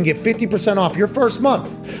prescribed, you can get 50% off your first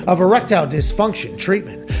month of erectile dysfunction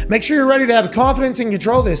treatment. Make sure you're ready to have confidence and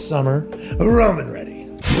control this summer. Roman ready.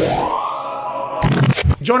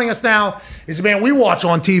 Joining us now is a man we watch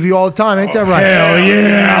on TV all the time. Ain't that right? Hell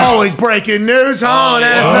yeah. Always breaking news, huh?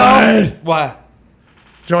 Enzo? Why?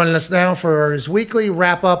 Joining us now for his weekly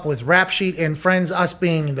wrap-up with Rap Sheet and Friends, us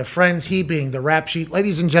being the friends, he being the Rap Sheet.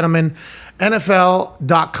 Ladies and gentlemen,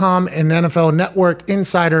 NFL.com and NFL Network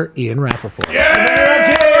insider Ian Rapoport.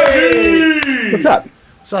 What's up?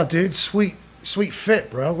 What's up, dude? Sweet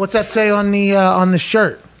fit, bro. What's that say on the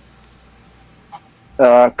shirt?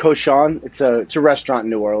 Cochon. It's a restaurant in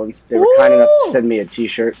New Orleans. They were kind enough to send me a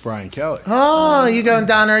T-shirt. Brian Kelly. Oh, you going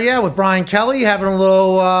down there, with Brian Kelly, having a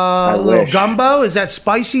little wish. gumbo? Is that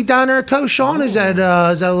spicy down there at Cochon? Is that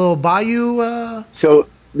a little bayou? So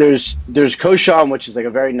there's Cochon, which is like a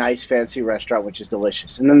very nice, fancy restaurant, which is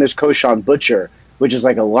delicious, and then there's Cochon Butcher, which is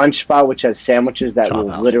like a lunch spot, which has sandwiches that will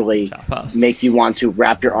literally make you want to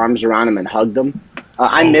wrap your arms around them and hug them.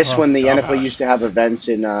 I miss when the NFL used to have events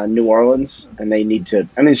in New Orleans, and they need to.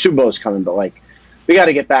 I mean, Super Bowl is coming, but like, we got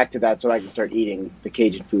to get back to that so I can start eating the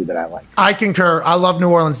Cajun food that I like. I concur. I love New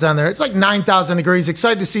Orleans down there. It's like 9,000 degrees.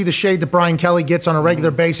 Excited to see the shade that Brian Kelly gets on a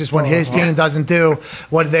regular basis when his team doesn't do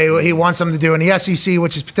what he wants them to do in the SEC,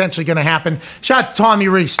 which is potentially going to happen. Shout out to Tommy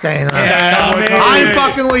Reese staying. I'm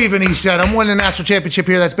fucking leaving, he said. I'm winning the national championship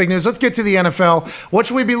here. That's big news. Let's get to the NFL. What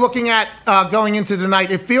should we be looking at going into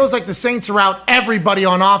tonight? It feels like the Saints are out everybody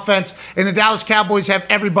on offense, and the Dallas Cowboys have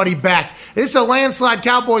everybody back. This is a landslide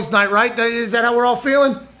Cowboys night, right? Is that how we're all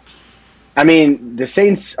feeling? I mean, the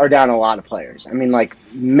Saints are down a lot of players. I mean, like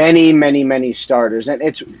many starters, and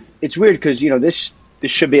it's weird because this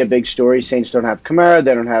should be a big story. Saints don't have Kamara,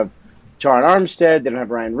 they don't have Taron Armstead, they don't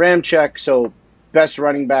have Ryan Ramczyk. So, best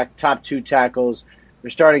running back, top 2 tackles.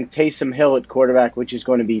 They're starting Taysom Hill at quarterback, which is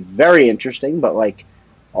going to be very interesting, but like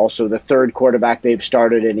also the third quarterback they've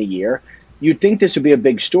started in a year. You'd think this would be a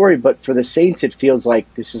big story, but for the Saints, it feels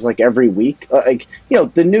like this is like every week.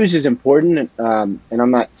 The news is important, and I'm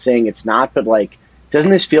not saying it's not, but like, doesn't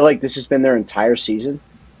this feel like this has been their entire season?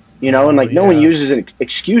 No one uses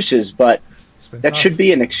excuses, but that should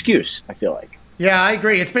be an excuse, I feel like. Yeah, I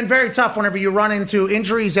agree. It's been very tough whenever you run into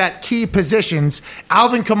injuries at key positions.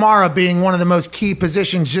 Alvin Kamara being one of the most key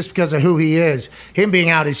positions just because of who he is. Him being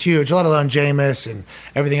out is huge, let alone Jameis and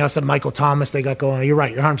everything else that Michael Thomas they got going on. You're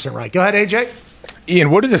right. You're 100% right. Go ahead, AJ. Ian,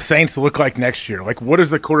 what do the Saints look like next year? Like, what is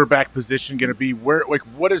the quarterback position going to be?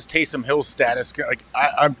 What is Taysom Hill's status? Like,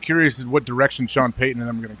 I'm curious what direction Sean Payton and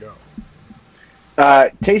them are going to go.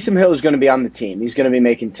 Taysom Hill is going to be on the team. He's going to be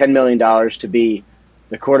making $10 million to be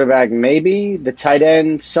the quarterback, maybe, the tight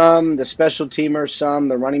end, some, the special teamer, some,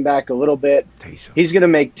 the running back, a little bit. He's going to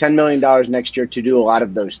make $10 million next year to do a lot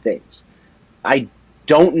of those things. I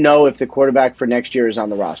don't know if the quarterback for next year is on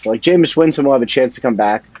the roster. Like, Jameis Winston will have a chance to come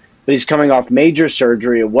back, but he's coming off major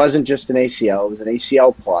surgery. It wasn't just an ACL. It was an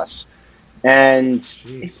ACL plus. And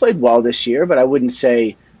he played well this year, but I wouldn't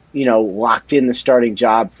say, locked in the starting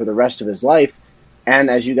job for the rest of his life.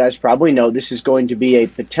 And as you guys probably know, this is going to be a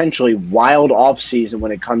potentially wild offseason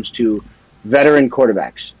when it comes to veteran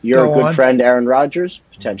quarterbacks. Your good friend Aaron Rodgers,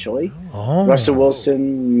 potentially. Russell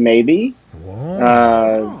Wilson, maybe.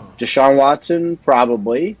 Deshaun Watson,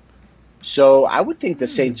 probably. So I would think the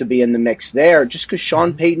Saints would be in the mix there just because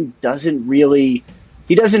Sean Payton doesn't feel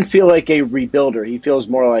like a rebuilder. He feels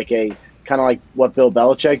more like kind of like what Bill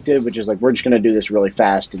Belichick did, which is like, we're just going to do this really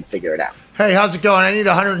fast and figure it out. Hey, how's it going? I need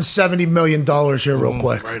 $170 million here real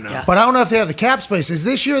quick. Right now. But I don't know if they have the cap space. Is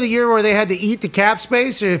this year the year where they had to eat the cap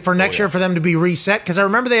space or for next year for them to be reset? Because I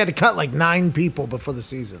remember they had to cut like 9 people before the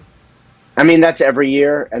season. I mean, that's every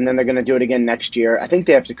year, and then they're going to do it again next year. I think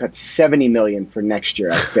they have to cut $70 million for next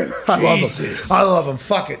year, I think. I love them.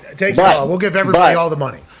 Fuck it. Take it all. We'll give everybody all the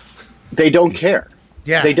money. They don't care.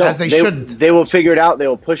 Yeah, they don't. As they shouldn't. They will figure it out. They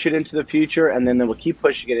will push it into the future, and then they will keep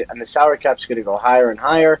pushing it. And the salary cap's going to go higher and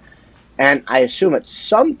higher. And I assume at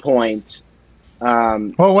some point,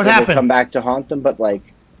 what will happened? Come back to haunt them. But like,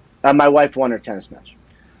 my wife won her tennis match.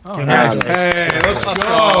 Hey, let's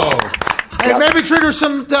go. Hey, maybe treat her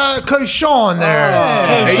some Cochon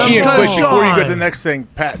there. Hey, Ian, quick, before you go to the next thing,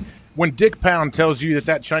 Pat, when Dick Pound tells you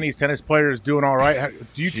that Chinese tennis player is doing all right,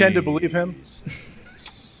 do you tend to believe him?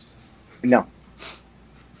 No.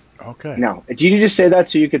 Okay. No. Did you just say that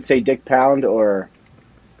so you could say Dick Pound or?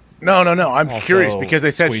 No. I'm curious because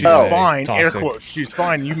they said she's fine. Toxic. Air quotes. She's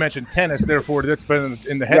fine. You mentioned tennis, therefore that's been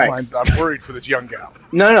in the headlines. I'm worried for this young gal.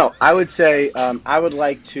 No. I would say I would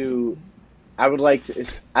like to. I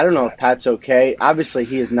don't know if Pat's okay. Obviously,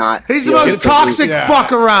 he is not. He's the most toxic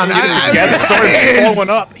fuck around. Following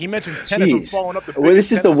up. He mentions tennis and following up.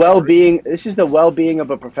 This is the well-being. This is the well-being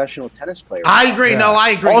of a professional tennis player. I agree. Yeah. No, I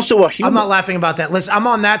agree. Also, a human. I'm not laughing about that. Listen, I'm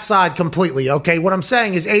on that side completely. Okay, what I'm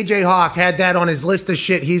saying is AJ Hawk had that on his list of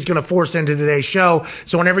shit he's going to force into today's show.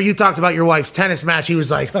 So whenever you talked about your wife's tennis match, he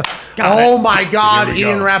was like, "Oh my God,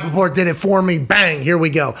 Ian Rapoport did it for me." Bang, here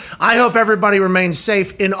we go. I hope everybody remains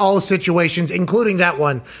safe in all situations, including that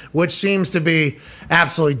one, which seems to be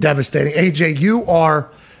absolutely devastating. AJ, you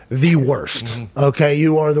are the worst. Mm-hmm. Okay,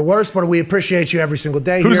 you are the worst, but we appreciate you every single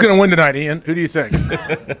day. Who's going to win tonight, Ian? Who do you think?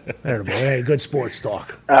 There the boy. Hey, good sports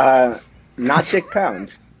talk. Not Dick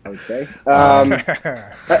Pound, I would say.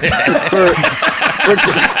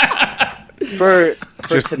 For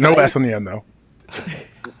just tonight, no S on the end, though.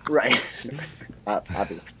 Right.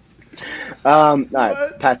 Obviously.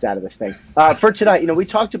 Pat's out of this thing. For tonight, we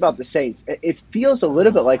talked about the Saints. It feels a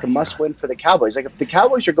little bit like a must-win for the Cowboys. Like if the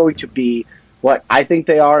Cowboys are going to be what I think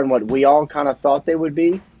they are and what we all kind of thought they would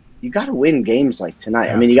be, you got to win games like tonight.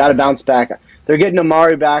 I mean, you got to bounce back. They're getting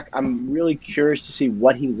Amari back. I'm really curious to see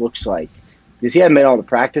what he looks like because he hadn't been able to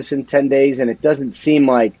practice in 10 days, and it doesn't seems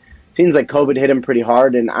like COVID hit him pretty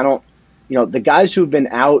hard. And I don't. The guys who've been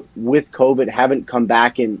out with COVID haven't come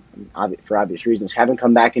back for obvious reasons, haven't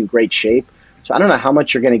come back in great shape. So I don't know how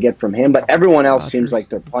much you're going to get from him, but everyone else seems like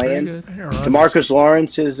they're playing. DeMarcus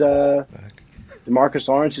Lawrence is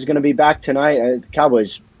going to be back tonight. The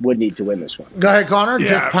Cowboys would need to win this one. Go ahead, Connor.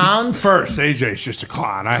 Yeah, Dick Pound. First, AJ's just a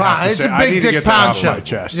clown. It's a big Dick Pound show. It's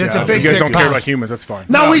a big you guys Dick don't Pound. care about humans. That's fine.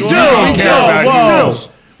 No, we do. We do.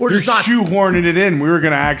 We're just not shoehorning it in. We were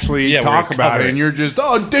going to actually talk about it, and you're just,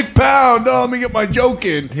 Dick Pound. Oh, let me get my joke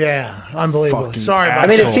in. Yeah, unbelievable. Fucking Sorry about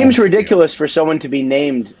that. I mean, it seems ridiculous for someone to be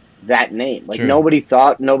named that name. Like, nobody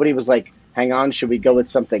was like, hang on, should we go with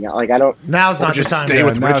something? Like, I don't. Now's not the time.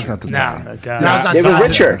 Now's not the time. Now's not the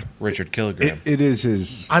time. Richard Kilogram. It is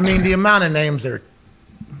his. I mean, the amount of names are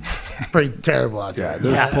pretty terrible out there.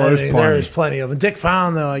 There's plenty of them. Dick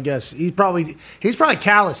Pound, though, I guess he's probably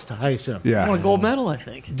calloused. I assume. Yeah, won a gold medal, I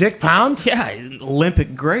think. Dick Pound? Yeah,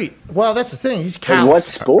 Olympic great. Well, that's the thing. He's calloused. In what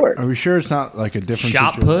sport? Are we sure it's not like a different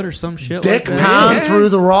shot put or some shit? Dick like Pound through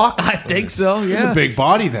the rock. I think so. Yeah, he's a big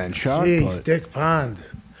body then. Shot Jeez, put. Dick Pound.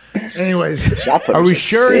 Anyways, are we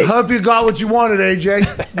sure? I hope you got what you wanted,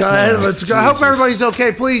 AJ. Go ahead, let's go. I hope everybody's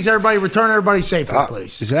okay. Please, everybody, return everybody safely,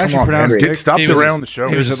 please. Is it actually pronounced Dick? Stop around the show.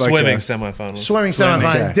 He was a swimming semifinal. Swimming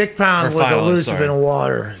semifinal. Okay. Dick Pound was elusive in the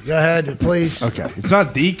water. Go ahead, please. Okay, it's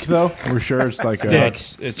not Deke though. We're sure it's like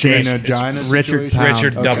it's Gina Gina. Richard Pound.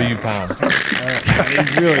 Richard W. Pound.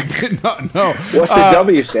 I really did not know. What's the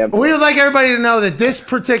W stand for? We would like everybody to know that this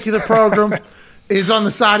particular program is on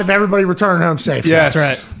the side of everybody returning home safely. Yes,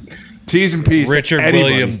 that's right. T's and P's. Richard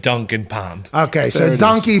William Duncan Pond. Okay, so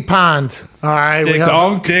Donkey Pond. All right.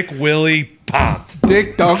 Dick Willie Pond.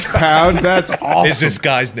 Dick Dunk Pound. That's awesome. Is this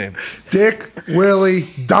guy's name? Dick Willie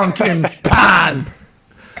Duncan Pond.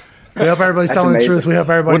 We hope everybody's telling the truth. We hope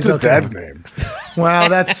everybody's okay. What's his dad's name? Well,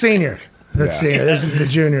 that's senior. That's senior. This is the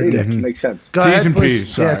junior Dick. Makes sense. Go T's ahead, and please.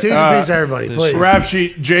 P's. Sorry. Yeah, T's and P's, everybody, please. Rap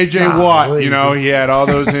sheet, J.J. Watt, he had all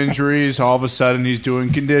those injuries. All of a sudden, he's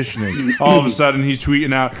doing conditioning. All of a sudden, he's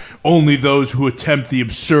tweeting out, only those who attempt the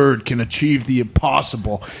absurd can achieve the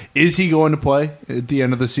impossible. Is he going to play at the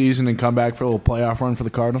end of the season and come back for a little playoff run for the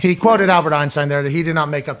Cardinals? He quoted Albert Einstein there that he did not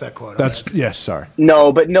make up that quote. Yes, sorry.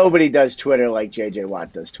 No, but nobody does Twitter like J.J.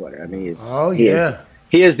 Watt does Twitter. I mean,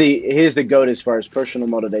 He is the GOAT as far as personal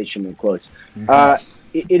motivation and quotes. Mm-hmm.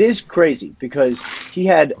 It is crazy because he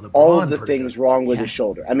had all of the things wrong with his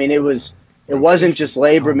shoulder. I mean, it wasn't just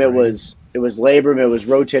labrum. It was labrum. It was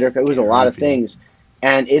rotator. It was a lot of things,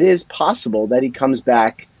 and it is possible that he comes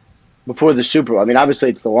back before the Super Bowl. I mean, obviously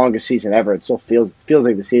it's the longest season ever. It still feels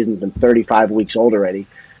like the season's been 35 weeks old already.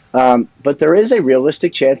 But there is a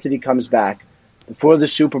realistic chance that he comes back before the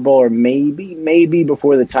Super Bowl or maybe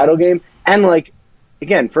before the title game. And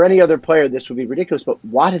again, for any other player, this would be ridiculous, but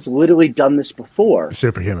Watt has literally done this before.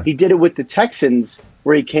 Superhuman. He did it with the Texans,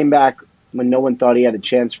 where he came back when no one thought he had a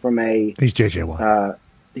chance from He's J.J. Watt.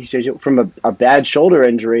 From a bad shoulder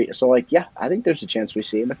injury. So, I think there's a chance we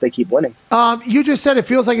see him if they keep winning. You just said it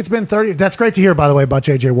feels like it's been 30. That's great to hear, by the way, about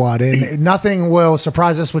J.J. Watt. And nothing will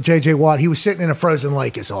surprise us with J.J. Watt. He was sitting in a frozen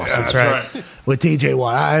lake is awesome. That's right. With T.J.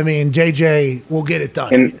 Watt. I mean, J.J. will get it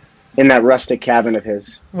done. In that rustic cabin of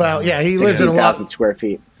his. Well, yeah, he lives in a lot. 16,000 square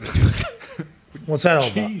feet. What's that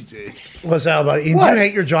all about? Jesus. What's that about? Ian, do you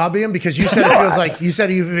hate your job, Ian? Because you said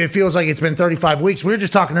it feels like it's been 35 weeks. We were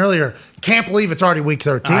just talking earlier. Can't believe it's already week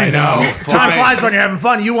 13. I know. Time flies when you're having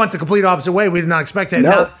fun. You went the complete opposite way. We did not expect that.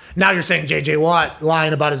 No. Now you're saying J.J. Watt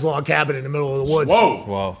lying about his log cabin in the middle of the woods.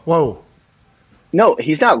 Whoa. No,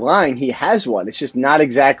 he's not lying. He has one. It's just not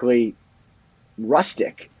exactly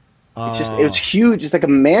rustic. It's huge. It's like a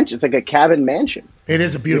mansion. It's like a cabin mansion. It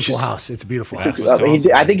is a beautiful house. It's a beautiful house.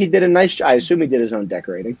 I think he did a nice job. I assume he did his own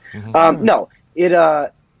decorating. No, it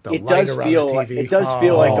does feel like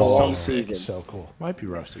a long season. So cool. Might be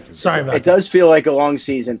rustic. Sorry about that. It does feel like a long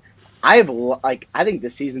season. I think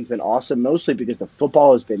this season's been awesome, mostly because the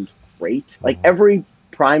football has been great. Like every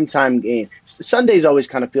primetime game, Sundays always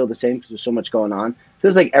kind of feel the same because there's so much going on.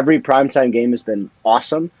 Feels like every primetime game has been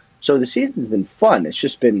awesome. So the season's been fun. It's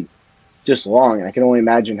just been long, and I can only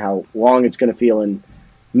imagine how long it's going to feel in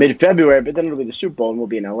mid-February, but then it'll be the Super Bowl, and we'll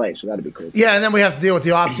be in L.A., so that'll be cool. Yeah, and then we have to deal with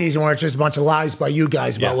the off-season where it's just a bunch of lies by you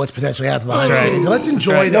guys about what's potentially happening behind the scenes. Let's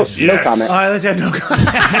enjoy this. No comment. All right, let's have no comment.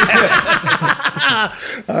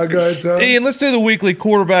 Go ahead, Tom. Ian, let's do the weekly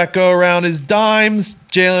quarterback go-around. Is Dimes,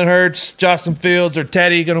 Jalen Hurts, Justin Fields, or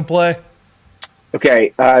Teddy going to play?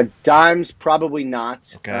 Okay, Dimes probably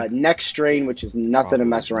not. Okay. Neck strain, which is nothing to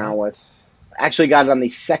mess around with. Actually got it on the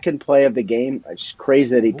second play of the game. It's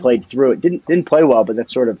crazy that he played through it. Didn't play well, but that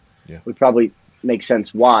sort of would probably make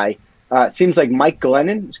sense why. It seems like Mike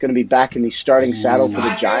Glennon is going to be back in the starting saddle for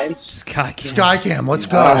the Giants. Skycam, let's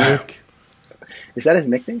go. Is that his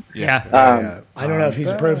nickname? Yeah. I don't know if he's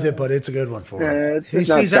approved it, but it's a good one for him. It He does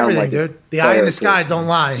not sees sound everything, like dude. The eye in the sky don't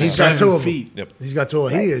lie. He's got two of them. Yep. He's got two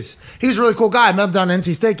of them. He's a really cool guy. I met him down at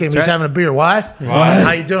NC State game. He's having a beer. Why?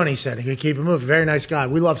 How you doing? He said. He could keep it moving. Very nice guy.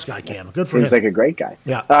 We love Skycam. Good for him. Seems like a great guy.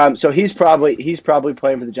 Yeah. So he's probably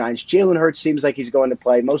playing for the Giants. Jalen Hurts seems like he's going to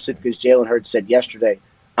play, mostly because Jalen Hurts said yesterday,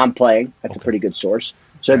 "I'm playing." That's a pretty good source.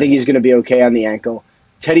 So I think he's going to be okay on the ankle.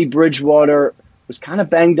 Teddy Bridgewater was kind of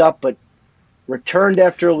banged up, but returned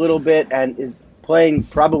after a little bit and is playing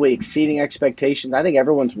probably exceeding expectations. I think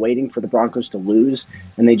everyone's waiting for the Broncos to lose,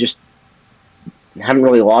 and they just haven't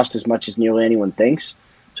really lost as much as nearly anyone thinks.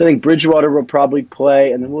 So I think Bridgewater will probably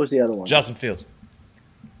play. And then what was the other one? Justin Fields.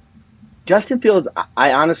 Justin Fields,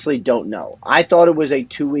 I honestly don't know. I thought it was a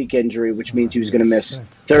 2-week injury, which means he was going to miss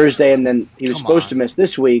Thursday, and then he was supposed to miss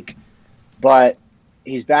this week. But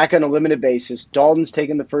he's back on a limited basis. Dalton's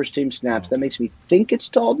taking the first team snaps. That makes me think it's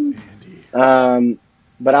Dalton.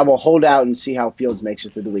 But I will hold out and see how Fields makes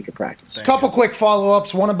it through the week of practice. Couple quick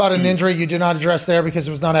follow-ups. One about an injury you did not address there because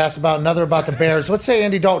it was not asked about. Another about the Bears. Let's say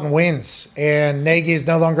Andy Dalton wins and Nagy is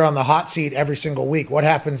no longer on the hot seat every single week. What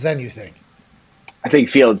happens then, you think? I think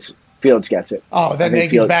Fields gets it. Oh, then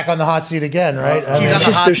Nagy's back on the hot seat again, right? He's on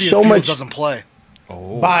the hot seat if Fields doesn't play.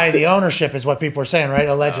 By the ownership is what people are saying, right?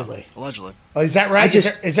 Allegedly. Allegedly. Oh, is that right?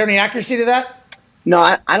 Is there any accuracy to that? No,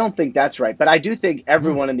 I don't think that's right. But I do think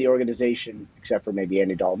everyone in the organization, except for maybe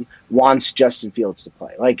Andy Dalton, wants Justin Fields to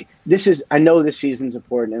play. Like, I know this season's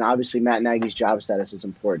important, and obviously Matt Nagy's job status is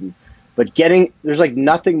important. But there's like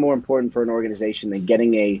nothing more important for an organization than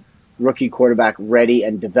getting a rookie quarterback ready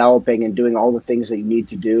and developing and doing all the things that you need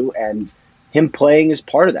to do. And him playing is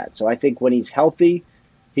part of that. So I think when he's healthy,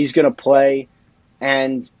 he's going to play.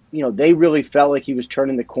 And, they really felt like he was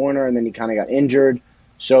turning the corner, and then he kind of got injured.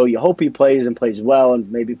 So you hope he plays and plays well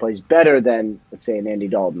and maybe plays better than, let's say, an Andy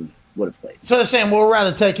Dalton would have played. So they're saying we'll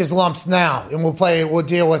rather take his lumps now and we'll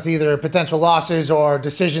deal with either potential losses or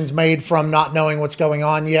decisions made from not knowing what's going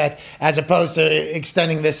on yet, as opposed to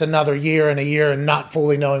extending this another year and not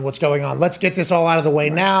fully knowing what's going on. Let's get this all out of the way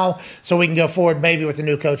now so we can go forward maybe with the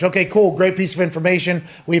new coach. Okay, cool. Great piece of information.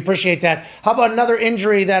 We appreciate that. How about another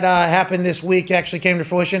injury that happened this week, actually came to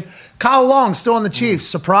fruition? Kyle Long still on the Chiefs.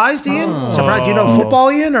 Surprised, Ian? Surprised? Do you know football,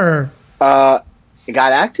 Ian? Or it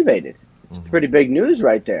got activated. It's pretty big news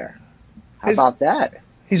right there. How about that?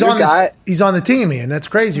 He's on the team, Ian. That's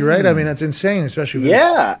crazy, right? I mean, that's insane, especially.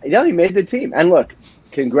 He made the team. And look,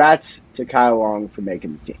 congrats to Kyle Long for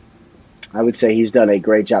making the team. I would say he's done a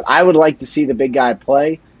great job. I would like to see the big guy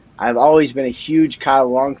play. I've always been a huge Kyle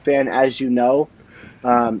Long fan, as you know.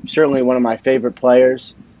 Certainly one of my favorite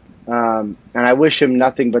players. And I wish him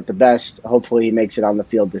nothing but the best. Hopefully he makes it on the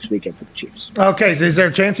field this weekend for the Chiefs. Okay, so is there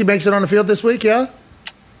a chance he makes it on the field this week, yeah?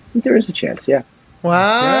 I think there is a chance, yeah.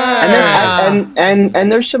 Wow.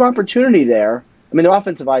 And there's some opportunity there. I mean, the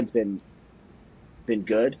offensive line's been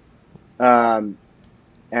good.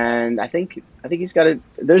 And I think he's got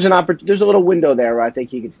there's a little window there where I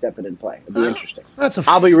think he could step in and play. It'd be interesting.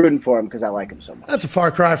 I'll be rooting for him because I like him so much. That's a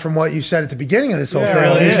far cry from what you said at the beginning of this whole thing.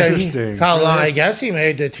 Really interesting. How long? I guess he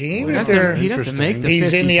made the team. He'd have to make the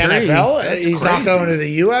He's in the 53. NFL. That's He's crazy. not going to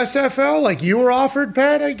the USFL like you were offered,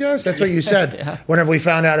 Pat. I guess that's what you said whenever we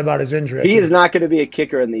found out about his injury. He is not going to be a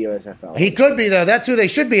kicker in the USFL. He could be though. That's who they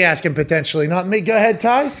should be asking potentially, not me. Go ahead,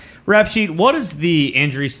 Ty. Rep sheet, what is the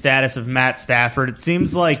injury status of Matt Stafford? It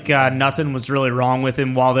seems like nothing was really wrong with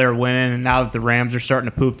him while they were winning, and now that the Rams are starting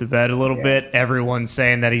to poop the bed a little bit, everyone's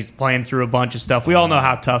saying that he's playing through a bunch of stuff. We all know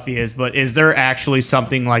how tough he is, but is there actually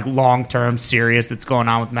something like long-term serious that's going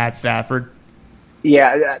on with Matt Stafford?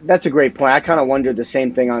 Yeah, that's a great point. I kind of wondered the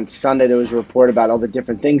same thing on Sunday. There was a report about all the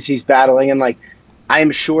different things he's battling, and I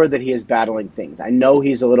am sure that he is battling things. I know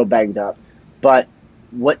he's a little banged up, but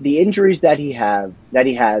what the injuries that he has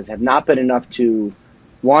have not been enough to,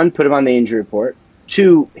 one, put him on the injury report.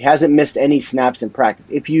 Two, he hasn't missed any snaps in practice.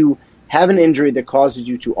 If you have an injury that causes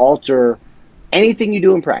you to alter anything you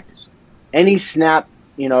do in practice, any snap,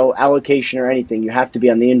 allocation or anything, you have to be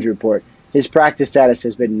on the injury report. His practice status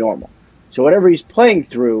has been normal. So whatever he's playing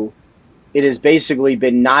through, it has basically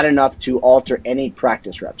been not enough to alter any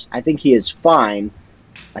practice reps. I think he is fine.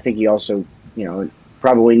 I think he also,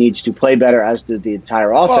 probably needs to play better, as did the entire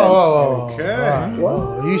offense. Okay.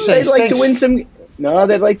 Well, you said they'd like to win some. No,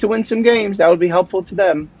 they'd like to win some games. That would be helpful to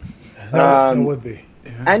them. That would be.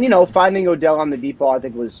 And finding Odell on the deep ball, I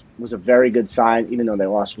think was a very good sign. Even though they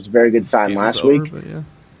lost, was a very good sign last week.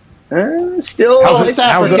 Still, how's the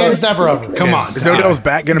Stafford game's never over? Come on, is Odell's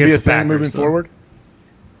back going to be a thing moving forward?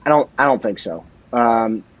 I don't think so.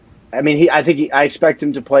 I expect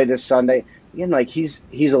him to play this Sunday. Again, he's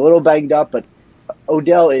a little banged up, but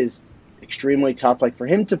Odell is extremely tough. For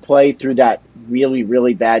him to play through that really,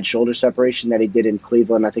 really bad shoulder separation that he did in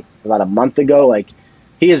Cleveland, I think about a month ago,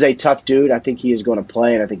 he is a tough dude. I think he is going to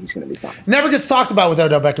play, and I think he's going to be fine. Never gets talked about with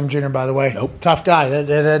Odell Beckham Jr., by the way. Nope. Tough guy.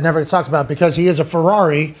 That never gets talked about because he is a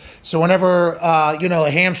Ferrari. So whenever,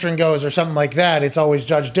 a hamstring goes or something like that, it's always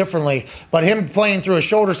judged differently. But him playing through a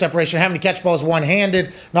shoulder separation, having to catch balls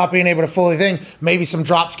one-handed, not being able to fully think, maybe some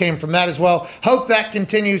drops came from that as well. Hope that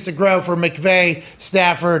continues to grow for McVay,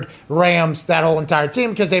 Stafford, Rams, that whole entire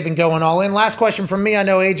team because they've been going all in. Last question from me. I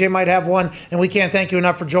know AJ might have one, and we can't thank you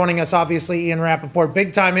enough for joining us, obviously, Ian Rapoport.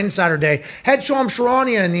 Big time Insider Day. Had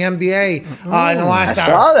Charania in the NBA in the last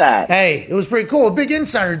hour. I saw that. Hey, it was pretty cool. A big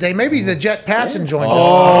Insider Day. Maybe the Jet Passing joins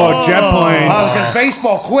Oh, jet plane. because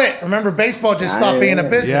baseball quit. Remember, baseball just stopped being a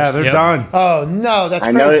business. Yeah, they're done. Oh, no, that's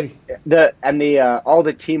I crazy. know all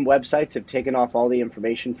the team websites have taken off all the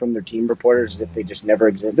information from their team reporters as if they just never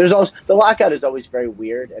exist. There's also the lockout is always very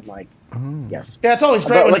weird and yes. Yeah, it's always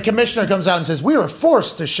great when the commissioner comes out and says, we were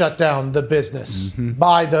forced to shut down the business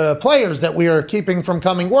by the players that we are keeping from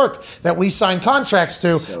coming work, that we signed contracts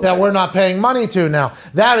to, that we're not paying money to now.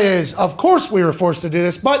 That is, of course we were forced to do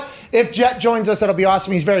this. But if Jet joins us, that'll be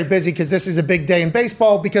awesome. He's very busy because this is a big day in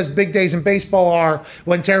baseball because big days in baseball are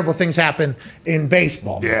when terrible things happen in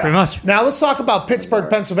baseball. Pretty much. Now, let's talk about Pittsburgh,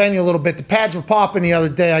 Pennsylvania a little bit. The pads were popping the other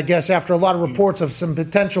day, I guess, after a lot of reports of some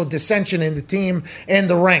potential dissension in the team and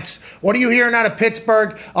the ranks. What are you hearing out of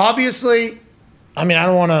Pittsburgh? Obviously, I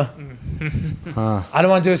don't want to... I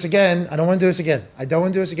don't want to do this again. I don't want to do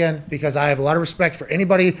this again because I have a lot of respect for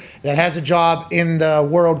anybody that has a job in the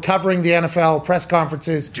world covering the NFL, press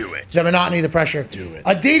conferences. Do it. The monotony, the pressure. Do it.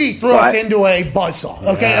 Aditi threw us into a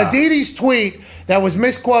buzzsaw. Okay, Aditi's tweet that was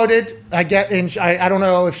misquoted. I don't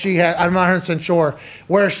know if she had. I'm not 100% sure.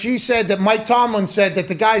 Where she said that Mike Tomlin said that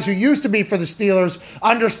the guys who used to be for the Steelers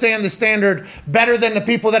understand the standard better than the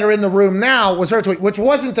people that are in the room now was her tweet, which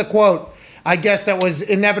wasn't a quote. I guess that was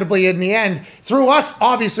inevitably in the end. Through us,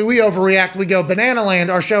 obviously, we overreact. We go Banana Land.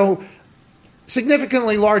 Our show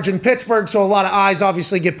significantly large in Pittsburgh, so a lot of eyes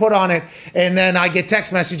obviously get put on it. And then I get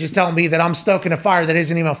text messages telling me that I'm stoking a fire that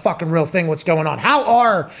isn't even a fucking real thing. What's going on? How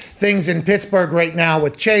are things in Pittsburgh right now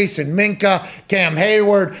with Chase and Minka, Cam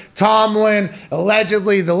Hayward, Tomlin,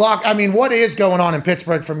 allegedly the lock? What is going on in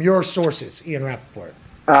Pittsburgh from your sources, Ian Rapoport?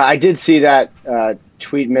 I did see that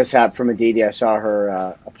tweet mishap from Aditi. I saw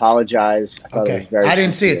her apologize. I thought it was very I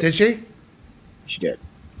didn't see it. Did she? She did.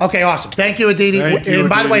 Okay, awesome. Thank you, Aditi. And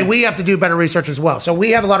by the way, we have to do better research as well. So we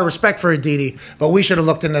have a lot of respect for Aditi, but we should have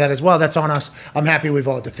looked into that as well. That's on us. I'm happy we've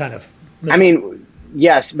all kind of...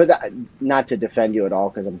 Yes, but not to defend you at all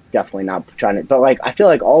because I'm definitely not trying to... But, I feel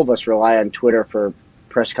like all of us rely on Twitter for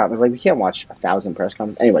press conferences. We can't watch 1,000 press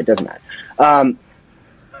conferences. Anyway, it doesn't matter.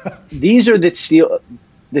 These are the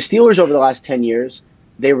Steelers over the last 10 years.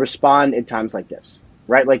 They respond in times like this,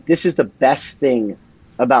 right? This is the best thing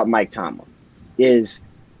about Mike Tomlin is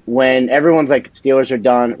when everyone's like, Steelers are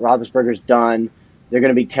done, Roethlisberger's done, they're going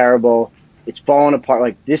to be terrible, it's falling apart,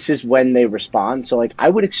 like, this is when they respond. So, like, I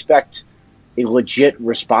would expect a legit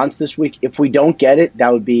response this week. If we don't get it,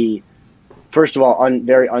 that would be, first of all,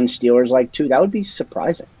 very un-Steelers-like, too. That would be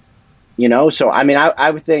surprising. You know? So, I mean,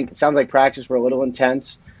 I would think, it sounds like practice were a little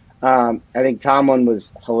intense. I think Tomlin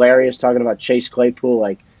was hilarious talking about Chase Claypool.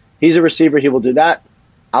 Like, he's a receiver. He will do that.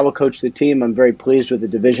 I will coach the team. I'm very pleased with the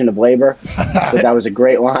division of labor. But that was a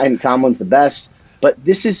great line. Tomlin's the best. But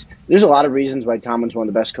there's a lot of reasons why Tomlin's one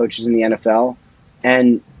of the best coaches in the NFL.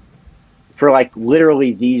 And for, like,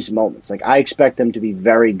 literally these moments, like, I expect them to be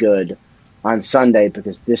very good on Sunday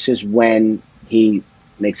because this is when he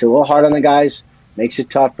makes it a little hard on the guys, makes it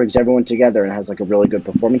tough, brings everyone together, and has, like, a really good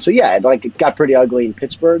performance. So, yeah, it got pretty ugly in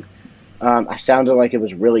Pittsburgh. I sounded like it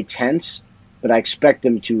was really tense, but I expect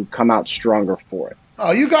them to come out stronger for it.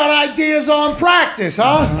 Oh, you got ideas on practice,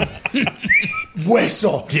 huh?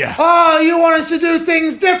 Whistle. Yeah. Oh, you want us to do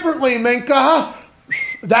things differently, Minka, huh?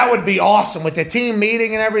 That would be awesome with the team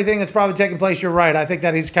meeting and everything that's probably taking place. You're right. I think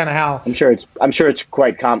that is kind of how. I'm sure it's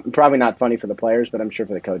quite probably not funny for the players, but I'm sure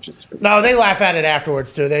for the coaches. No, they laugh at it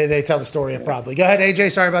afterwards too. They tell the story probably. Go ahead,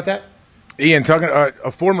 AJ. Sorry about that. Ian, talking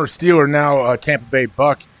a former Steeler, now Tampa Bay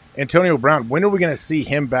Buck, Antonio Brown. When are we going to see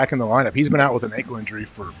him back in the lineup? He's been out with an ankle injury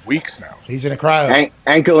for weeks now. He's in a cryo.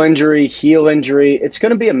 Ankle injury, heel injury. It's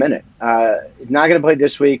going to be a minute. Not going to play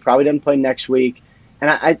this week. Probably doesn't play next week.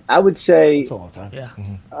 And I would say it's a long time. Yeah,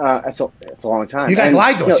 it's a long time. You guys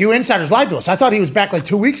lied to us. You insiders lied to us. I thought he was back like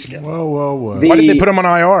 2 weeks ago. Whoa. Why did they put him on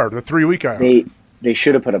IR? The 3-week IR. They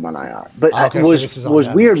should have put him on IR. But Okay, what so was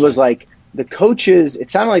weird was like the coaches. It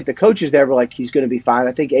sounded like the coaches there were like, he's going to be fine.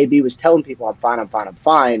 I think AB was telling people, I'm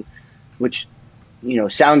fine, which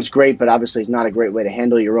sounds great, but obviously is not a great way to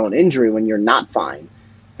handle your own injury when you're not fine.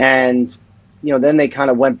 And then they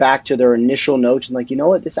kind of went back to their initial notes and like, you know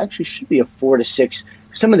what, this actually should be a 4 to 6.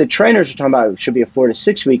 Some of the trainers are talking about it should be a 4 to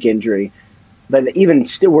 6 week injury, but even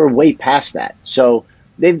still, we're way past that. So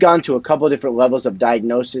they've gone to a couple of different levels of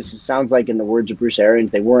diagnosis. It sounds like, in the words of Bruce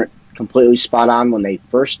Arians, they weren't completely spot on when they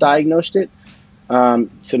first diagnosed it.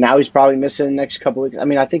 So now he's probably missing the next couple of weeks. I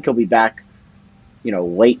mean, I think he'll be back,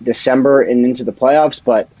 late December and into the playoffs,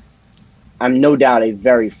 but I'm no doubt a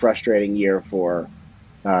very frustrating year for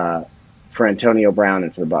Antonio Brown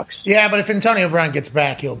and for the Bucs. Yeah, but if Antonio Brown gets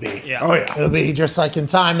back, he'll be. Yeah. Oh, yeah. It'll be just like in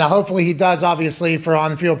time. Now, hopefully he does, obviously, for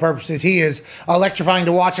on-field purposes. He is electrifying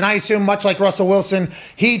to watch. And I assume, much like Russell Wilson,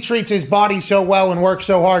 he treats his body so well and works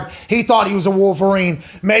so hard. He thought he was a Wolverine.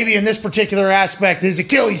 Maybe in this particular aspect, his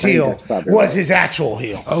Achilles heel was his actual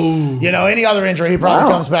heel. Oh. Any other injury, he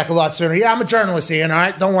probably comes back a lot sooner. Yeah, I'm a journalist, Ian, all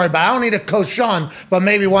right? Don't worry about it. I don't need a Coach Sean, but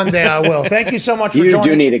maybe one day I will. Thank you so much for joining. You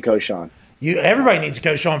do need a Coach Sean. Everybody needs a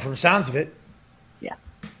Coach Sean from the sounds of it. Yeah.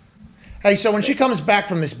 Hey, so when she comes back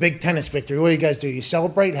from this big tennis victory, what do you guys do? You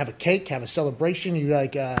celebrate, have a cake, have a celebration? You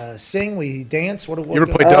sing, we dance? What you ever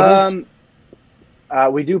play doubles?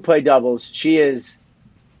 We do play doubles. She is.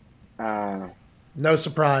 No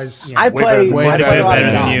surprise. Yeah. I play way I play better a lot of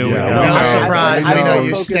than golf. you. No surprise. We know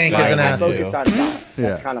you focus stink on- as an I athlete. focus on golf.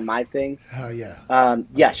 That's Yeah. kind of my thing. Oh, yeah.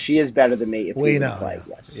 Yes, she is better than me. If We can know. play.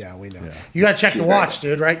 Yes. Yeah, we know. You got to check the watch,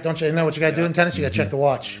 dude, right? Don't you know what you got to do in tennis? You got to check the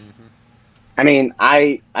watch. I mean,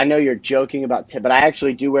 I know you're joking about but I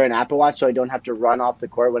actually do wear an Apple Watch, so I don't have to run off the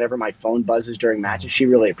court whenever my phone buzzes during matches. She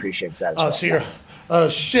really appreciates that. As well. So you're. Oh,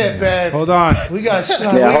 shit, babe. Hold on. We got to.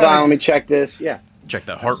 Hold on. Let me check this. Yeah. Check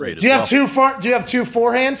that heart rate. Do you have as well. do you have two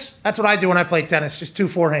forehands? That's what I do when I play tennis. Just two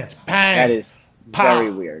forehands. Bang. That is Pow.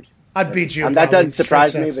 very weird. I'd beat you. That probably doesn't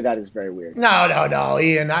surprise straight me, sets. but that is very weird. No,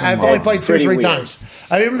 Ian. I've only played 2 or pretty 3 weird. times.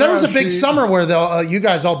 I mean, there was a big summer where you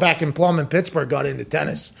guys all back in Plum and Pittsburgh got into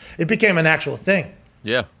tennis. It became an actual thing.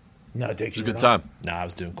 Yeah, No, Dick, it was a good time. Nah, I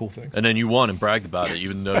was doing cool things. And then you won and bragged about it,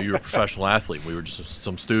 even though you were a professional athlete. We were just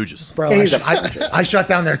some stooges. Bro, I shut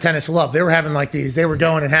down their tennis love. They were having they were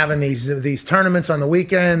going and having these tournaments on the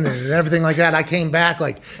weekend and everything like that. I came back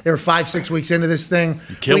they were 5-6 weeks into this thing.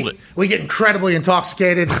 You killed it. We get incredibly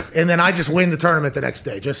intoxicated, and then I just win the tournament the next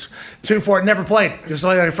day. Just 2-4, never played. Just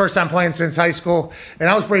like the first time playing since high school, and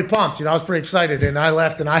I was pretty pumped. I was pretty excited, and I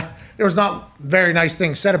left, and there was not very nice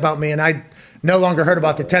things said about me, and I no longer heard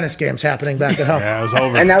about the tennis games happening back at home. Yeah, it was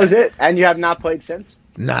over. And that was it? And you have not played since?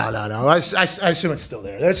 No. I assume it's still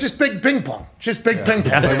there. It's just big ping pong. Just big ping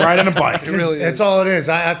pong. Like riding a bike. It really is. That's all it is.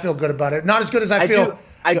 I feel good about it. Not as good as I feel.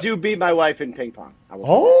 I do beat my wife in ping pong.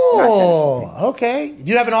 Okay.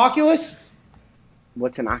 Do you have an Oculus?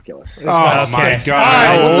 What's an Oculus? This guy my stinks. God. All right,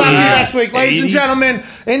 How we'll old talk to you are you? next week. Ladies and 80? gentlemen,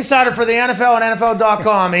 insider for the NFL and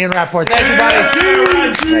NFL.com, Ian Rapoport. Thank you,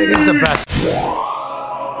 buddy. He's the best.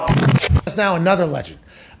 That's now another legend.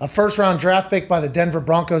 a first-round draft pick by the Denver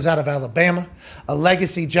Broncos out of Alabama, a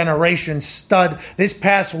legacy generation stud. This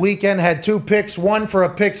past weekend had 2 picks, 1 for a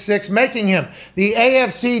pick 6, making him the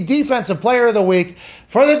AFC Defensive Player of the Week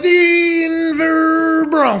for the Denver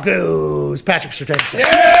Broncos. Patrick Surtain.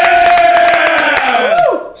 Yeah!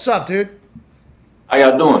 What's up, dude? How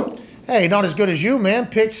y'all doing? Hey, not as good as you, man.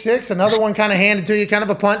 Pick 6, another one kind of handed to you, kind of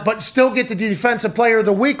a punt, but still get the Defensive Player of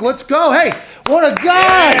the Week. Let's go. Hey, what a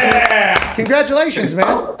guy. Yeah. Congratulations,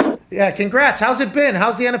 man. Yeah, congrats. How's it been?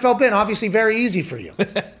 How's the NFL been? Obviously very easy for you.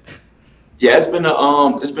 Yeah, it's been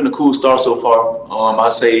a cool start so far. I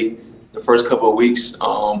say the first couple of weeks, I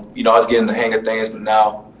was getting the hang of things, but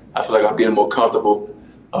now I feel like I'm getting more comfortable,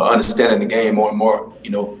 understanding the game more and more,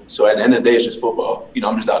 So at the end of the day, it's just football.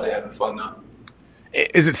 I'm just out there having fun now.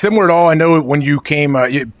 Is it similar at all? I know when you came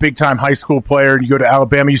a big-time high school player and you go to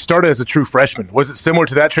Alabama, you started as a true freshman. Was it similar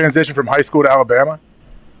to that transition from high school to Alabama?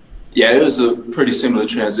 Yeah, it was a pretty similar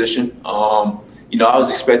transition. I was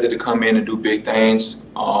expected to come in and do big things.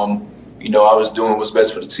 I was doing what's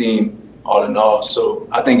best for the team all in all. So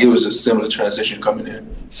I think it was a similar transition coming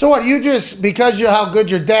in. So what, you just, because of how good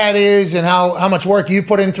your dad is and how much work you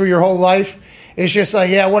put in through your whole life, it's just like,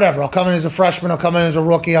 yeah, whatever. I'll come in as a freshman. I'll come in as a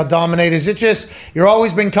rookie. I'll dominate. Is it just you're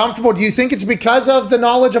always been comfortable? Do you think it's because of the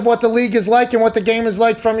knowledge of what the league is like and what the game is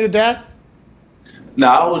like from your dad? No,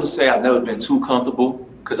 I wouldn't say I've never been too comfortable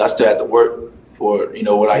because I still have to work for,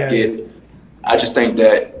 what I get. Yeah. I just think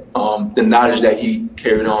that the knowledge that he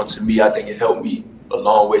carried on to me, I think it helped me a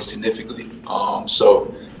long way significantly.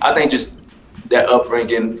 So I think just that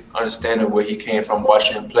upbringing, understanding where he came from,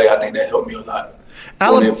 watching him play, I think that helped me a lot.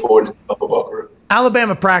 Going forward in the football career.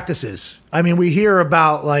 Alabama practices. I mean, we hear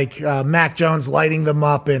about Mac Jones lighting them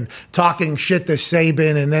up and talking shit to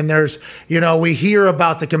Saban. And then there's, we hear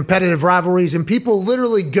about the competitive rivalries and people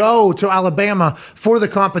literally go to Alabama for the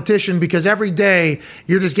competition because every day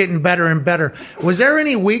you're just getting better and better. Was there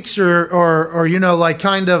any weeks or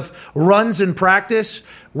kind of runs in practice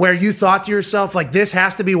where you thought to yourself, this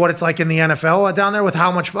has to be what it's like in the NFL down there with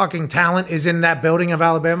how much fucking talent is in that building of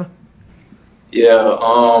Alabama? Yeah,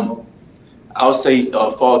 I would say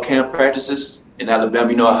fall camp practices in Alabama,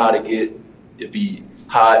 you know how to get it be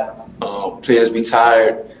hot, players be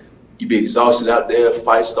tired, you be exhausted out there,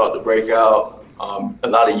 fights start to break out, a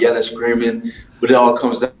lot of yelling, screaming, but it all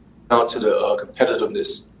comes down to the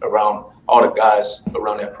competitiveness around all the guys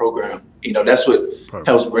around that program. That's what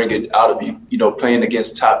helps bring it out of you, playing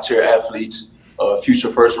against top tier athletes,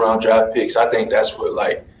 future first round draft picks. I think that's what,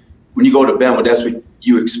 when you go to Bama, that's what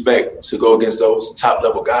you expect to go against those top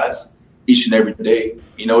level guys each and every day.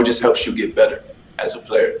 It just helps you get better as a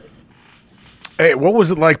player. Hey, what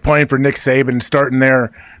was it like playing for Nick Saban, starting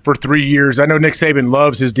there for 3 years? I know Nick Saban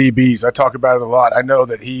loves his DBs. I talk about it a lot. I know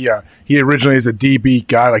that he originally is a DB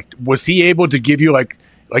guy. Was he able to give you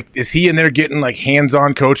is he in there getting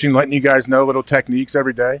hands-on coaching, letting you guys know little techniques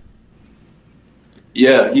every day?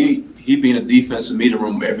 Yeah, he be in the defensive meeting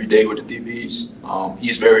room every day with the DBs.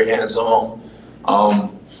 He's very hands-on.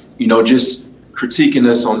 Just critiquing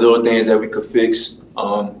us on little things that we could fix.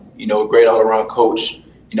 Great all-around coach.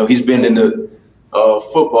 He's been in the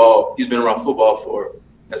football. He's been around football for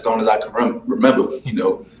as long as I can remember.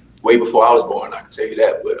 Way before I was born, I can tell you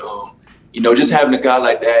that. But just having a guy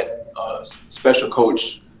like that, special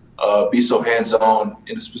coach, be so hands-on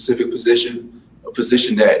in a specific position, a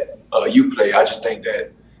position that you play. I just think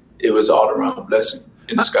that it was all around blessing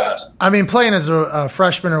in disguise. I mean, playing as a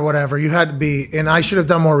freshman or whatever, you had to be, and I should have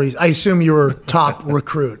done more research. I assume you were top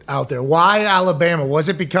recruit out there. Why Alabama? Was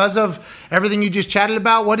it because of everything you just chatted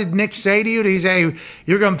about? What did Nick say to you? Did he say,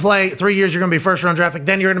 you're going to play 3 years, you're going to be first round draft pick,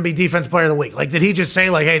 then you're going to be defensive player of the week? Did he just say,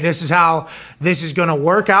 hey, this is how this is going to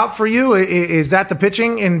work out for you? Is that the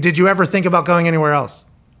pitching? And did you ever think about going anywhere else?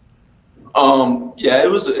 Yeah,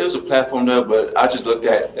 it was a platform there, but I just looked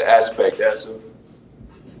at the aspect as of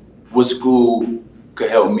what school could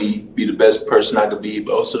help me be the best person I could be,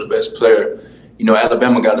 but also the best player.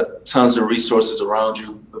 Alabama got tons of resources around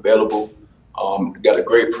you available. Got a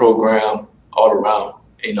great program all around.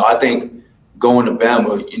 I think going to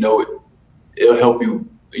Bama, it'll help you,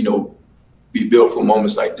 be built for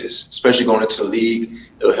moments like this, especially going into the league.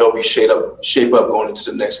 It'll help you shape up going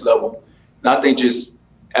into the next level. And I think just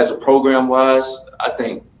as a program-wise, I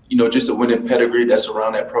think, just a winning pedigree that's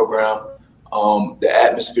around that program, the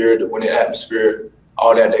atmosphere, the winning atmosphere,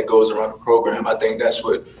 all that goes around the program. I think that's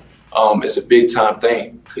what is a big-time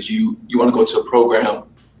thing because you want to go to a program,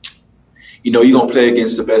 you're going to play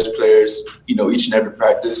against the best players, each and every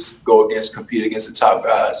practice, compete against the top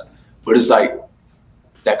guys. But it's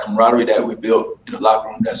that camaraderie that we built in the locker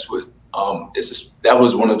room, that's what that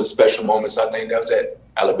was one of the special moments I think that was at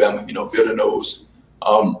Alabama, building those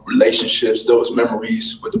relationships, those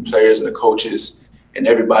memories with the players and the coaches and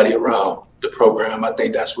everybody around the program. I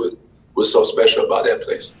think that's what was so special about that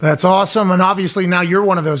place. That's awesome. And obviously now you're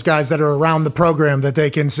one of those guys that are around the program that they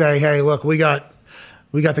can say, hey, look, we got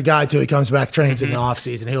the guy till he comes back, trains in the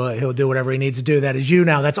offseason. He'll do whatever he needs to do. That is you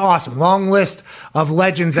now. That's awesome. Long list of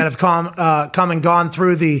legends that have come and gone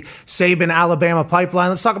through the Saban Alabama pipeline.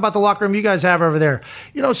 Let's talk about the locker room you guys have over there.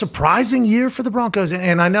 Surprising year for the Broncos.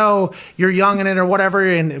 And I know you're young in it or whatever.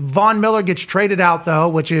 And Von Miller gets traded out, though,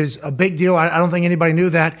 which is a big deal. I don't think anybody knew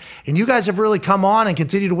that. And you guys have really come on and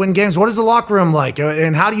continue to win games. What is the locker room like?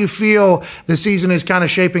 And how do you feel the season is kind of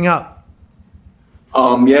shaping up?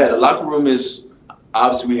 The locker room is –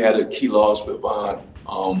 obviously, we had a key loss with Von,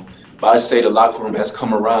 but I'd say the locker room has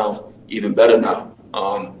come around even better now.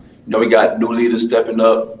 We got new leaders stepping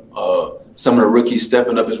up, some of the rookies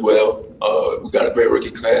stepping up as well. We got a great rookie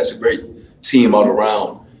class, a great team all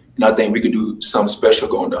around, and I think we could do something special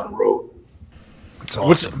going down the road. That's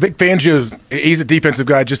awesome. Vic Fangio's, he's a defensive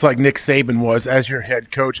guy just like Nick Saban was as your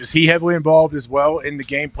head coach. Is he heavily involved as well in the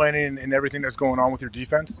game planning and everything that's going on with your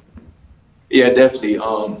defense? Yeah, definitely.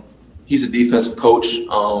 He's a defensive coach.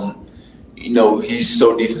 He's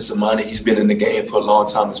so defensive minded. He's been in the game for a long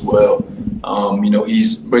time as well.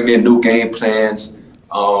 He's bringing in new game plans,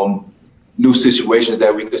 new situations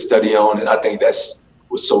that we could study on, and I think that's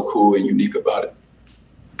what's so cool and unique about it.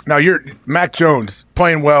 Now, you're Mac Jones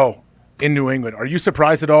playing well in New England. Are you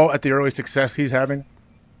surprised at all at the early success he's having?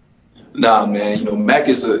 Nah, man. Mac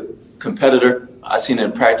is a competitor. I seen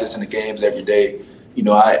him in practice in the games every day.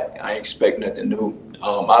 I expect nothing new.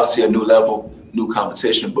 Obviously a new level, new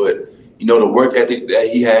competition, but the work ethic that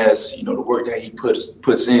he has, the work that he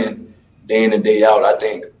puts in day and day out, I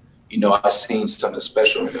think, I've seen something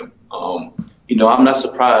special in him. I'm not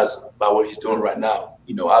surprised by what he's doing right now.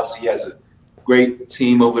 Obviously he has a great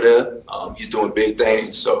team over there. He's doing big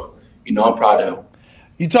things, so I'm proud of him.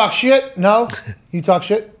 You talk shit? No? You talk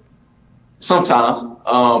shit? Sometimes.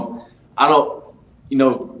 I don't,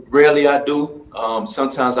 rarely I do.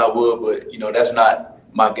 Sometimes I would, but that's not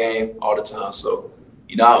my game all the time. So,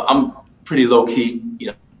 I'm pretty low key.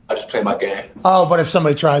 I just play my game. Oh, but if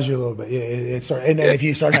somebody tries you a little bit, if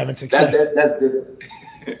you start having success, that's different.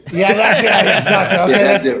 That's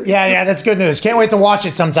good news. Can't wait to watch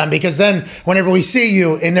it sometime, because then whenever we see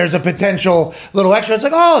you and there's a potential little extra, it's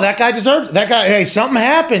like, oh, that guy deserves it. That guy, hey, something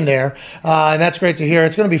happened there, and that's great to hear.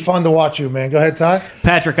 It's going to be fun to watch you, man. Go ahead, Ty.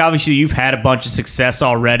 Patrick, obviously you've had a bunch of success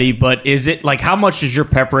already, but is it like, how much does your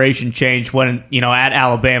preparation change when at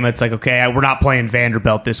Alabama it's like, okay, we're not playing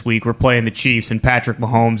Vanderbilt this week, we're playing the Chiefs, and Patrick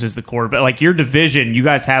Mahomes is the quarterback. Like, your division, you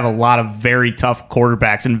guys have a lot of very tough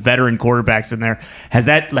quarterbacks and veteran quarterbacks in there.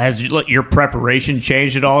 Has your preparation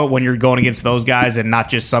changed at all when you're going against those guys and not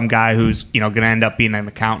just some guy who's going to end up being an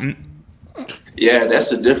accountant? Yeah, that's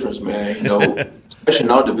the difference, man. Especially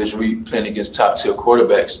in our division, we playing against top tier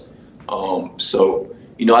quarterbacks.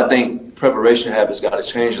 I think preparation habits got to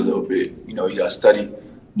change a little bit. You got to study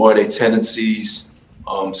more of their tendencies,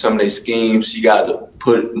 some of their schemes. You got to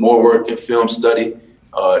put more work in film study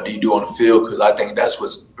than you do on the field, because I think that's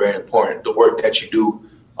what's very important. The work that you do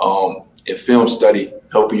in film study,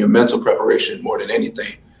 helping your mental preparation more than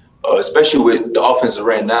anything, especially with the offensive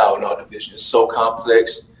right now in our division. It's so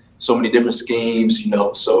complex, so many different schemes,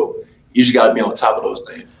 so you just got to be on top of those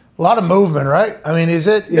things. A lot of movement, right? I mean, is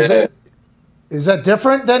that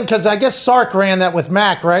different then? Because I guess Sark ran that with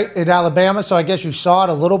Mac, right, at Alabama, so I guess you saw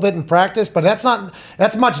it a little bit in practice, but that's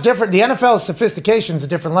much different. The NFL's sophistication is a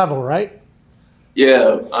different level, right?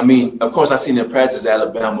 Yeah, I mean, of course, I seen it in practice at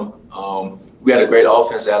Alabama. We had a great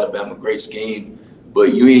offense at Alabama, great scheme,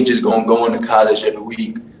 but you ain't just going to go into college every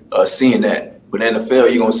week seeing that. But in the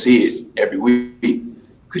NFL, you're going to see it every week,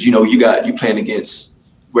 because, you playing against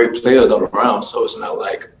great players all around, so it's not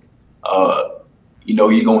like,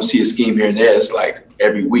 you're going to see a scheme here and there. It's like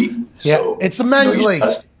every week. Yeah, so, it's the men's league.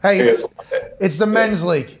 Hey, it's the men's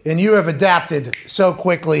league, and you have adapted so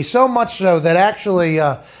quickly, so much so that actually,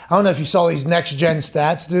 I don't know if you saw these next-gen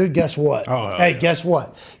stats, dude. Guess what? Guess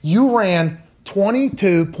what? You ran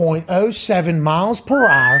 22.07 miles per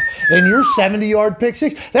hour in your 70-yard pick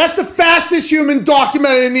six. That's the fastest human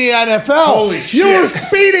documented in the NFL. Holy shit. You were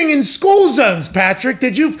speeding in school zones, Patrick.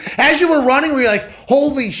 Did you, as you were running, were you like,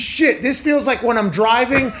 holy shit, this feels like when I'm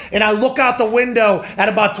driving and I look out the window at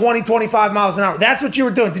about 20, 25 miles an hour. That's what you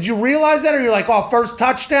were doing. Did you realize that, or you're like, oh, first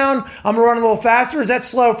touchdown, I'm going to run a little faster? Is that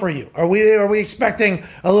slow for you? Are we expecting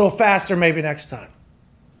a little faster maybe next time?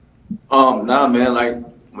 Nah, man, like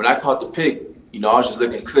when I caught the pick, I was just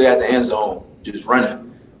looking clear at the end zone, just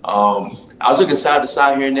running. I was looking side to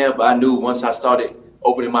side here and there, but I knew once I started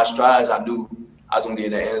opening my strides, I knew I was going to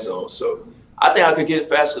get in the end zone. So I think I could get it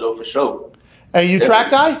faster though, for sure. Are you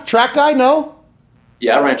track guy? Track guy? No.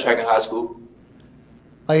 Yeah, I ran track in high school.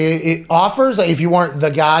 It offers. If you weren't the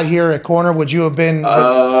guy here at corner, would you have been?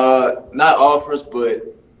 Not offers,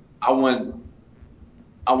 but I won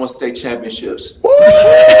state championships.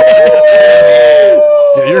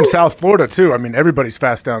 Yeah, you're in South Florida too. I mean, everybody's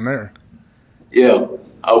fast down there. Yeah,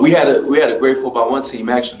 we had a great 4x1 team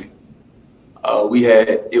actually.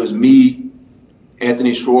 It was me,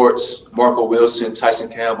 Anthony Schwartz, Marco Wilson, Tyson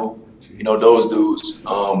Campbell. You know, those dudes.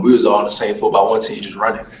 We was all on the same 4x1 team, just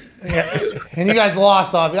running. Yeah. And you guys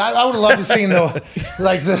lost, obviously. I would love to see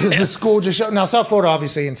the school just show. Now, South Florida,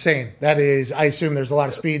 obviously, insane. That is, I assume there's a lot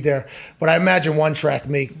of speed there. But I imagine one track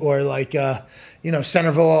meet or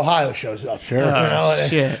Centerville, Ohio shows up. Sure.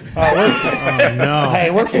 Shit. No.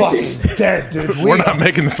 Hey, we're fucking dead, dude. We're not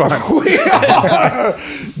making the final. We are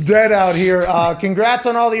dead out here. Congrats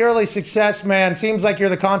on all the early success, man. Seems like you're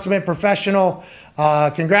the consummate professional.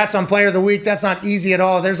 Congrats on Player of the Week. That's not easy at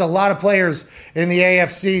all. There's a lot of players in the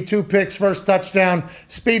AFC. 2 picks, first touchdown,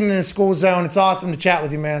 speeding in the school zone. It's awesome to chat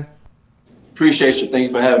with you, man. Appreciate you. Thank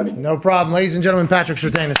you for having me. No problem. Ladies and gentlemen, Patrick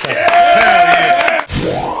Surtain is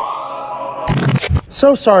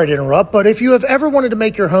So sorry to interrupt, but if you have ever wanted to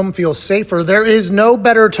make your home feel safer, there is no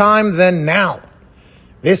better time than now.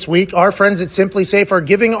 This week, our friends at Simply Safe are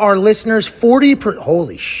giving our listeners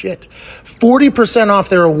 40% off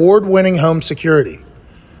their award-winning home security.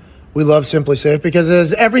 We love Simply Safe because it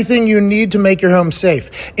has everything you need to make your home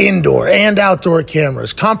safe. Indoor and outdoor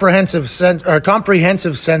cameras, comprehensive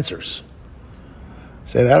sensors.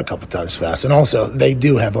 Say that a couple times fast. And also, they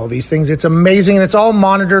do have all these things. It's amazing, and it's all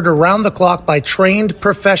monitored around the clock by trained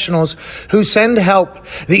professionals who send help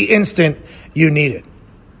the instant you need it.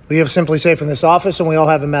 We have Simply Safe in this office, and we all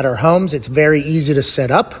have them at our homes. It's very easy to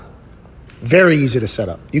set up. Very easy to set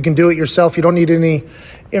up. You can do it yourself. You don't need any,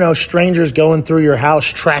 strangers going through your house,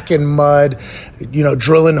 tracking mud,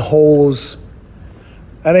 drilling holes.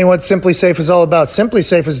 That ain't what Simply Safe is all about. Simply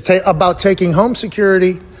Safe is about taking home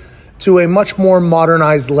security to a much more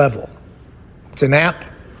modernized level. It's an app.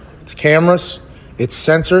 It's cameras. It's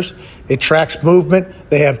sensors. It tracks movement.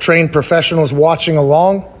 They have trained professionals watching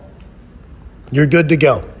along. You're good to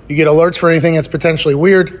go. You get alerts for anything that's potentially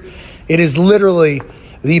weird. It is literally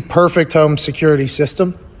the perfect home security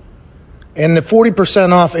system. And the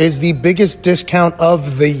 40% off is the biggest discount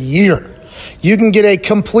of the year. You can get a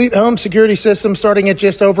complete home security system starting at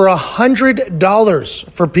just over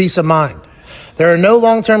 $100 for peace of mind. There are no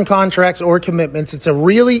long-term contracts or commitments. It's a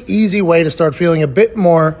really easy way to start feeling a bit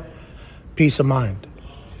more peace of mind.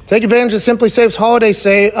 Take advantage of Simply Safe's holiday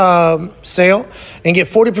sale and get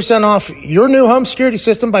 40% off your new home security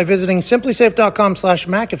system by visiting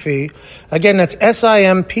simplysafe.com/McAfee. Again, that's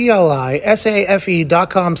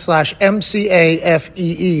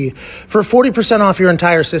simplysafe.com/MCAFEE for 40% off your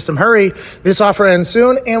entire system. Hurry, this offer ends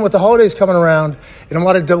soon, and with the holidays coming around and a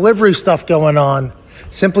lot of delivery stuff going on,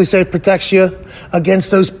 Simply Safe protects you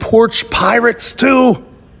against those porch pirates too.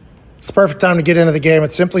 It's the perfect time to get into the game at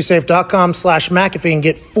simplysafe.com/McAfee and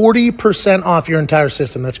get 40% off your entire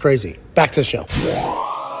system. That's crazy. Back to the show.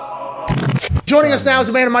 Joining us now is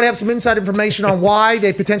a man who might have some inside information on why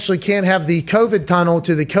they potentially can't have the COVID tunnel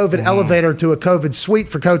to the COVID elevator to a COVID suite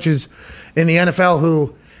for coaches in the NFL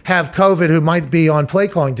who have COVID, who might be on play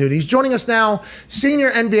calling duties. Joining us now, senior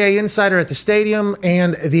NBA insider at the Stadium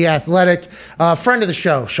and The Athletic, friend of the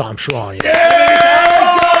show, Sham Charania.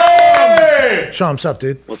 Sham, what's up,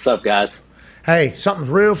 dude? What's up, guys? Hey, something's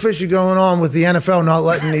real fishy going on with the NFL not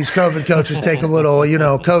letting these COVID coaches take a little,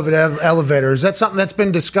 COVID elevator. Is that something that's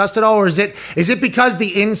been discussed at all, or is it because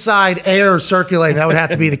the inside air is circulating? That would have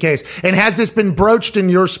to be the case. And has this been broached in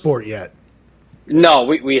your sport yet? No,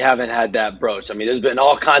 we haven't had that broached. I mean, there's been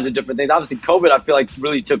all kinds of different things. Obviously, COVID, I feel like,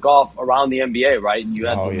 really took off around the NBA, right? You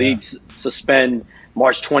had the league suspend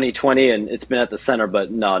March 2020, and it's been at the center,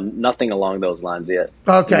 but no, nothing along those lines yet.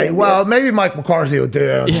 Okay, well, maybe Mike McCarthy will do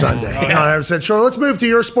it on Sunday. Oh, yeah. 100% sure. Let's move to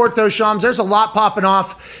your sport, though, Shams. There's a lot popping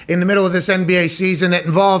off in the middle of this NBA season that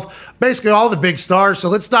involve basically all the big stars, so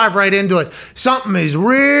let's dive right into it. Something is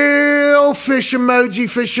real fish emoji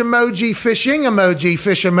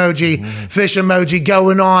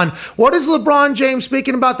going on. What is LeBron James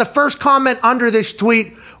speaking about? The first comment under this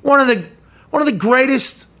tweet, one of the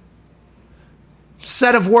greatest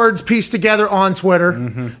set of words pieced together on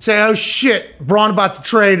Twitter. Say, oh shit, Braun about to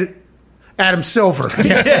trade Adam Silver.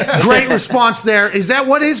 Great response there. Is that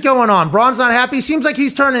what is going on? Braun's not happy. Seems like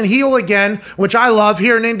he's turning heel again, which I love.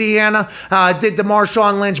 Here in Indiana, did the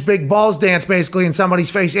Marshawn Lynch big balls dance basically in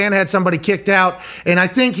somebody's face and had somebody kicked out. And I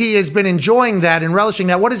think he has been enjoying that and relishing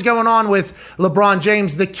that. What is going on with LeBron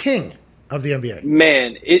James, the king of the NBA?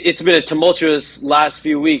 Man, it's been a tumultuous last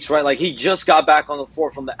few weeks, right? Like, he just got back on the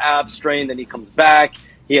floor from the ab strain, then he comes back.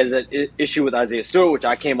 He has an issue with Isaiah Stewart, which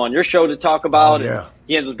I came on your show to talk about. And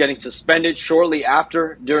he ends up getting suspended shortly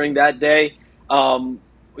after during that day.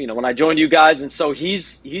 When I joined you guys, and so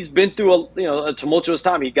he's been through a tumultuous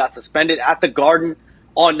time. He got suspended at the Garden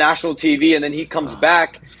on national TV, and then he comes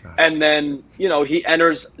back, and then he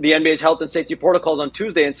enters the NBA's health and safety protocols on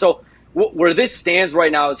Tuesday. And so where this stands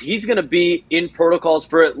right now is he's going to be in protocols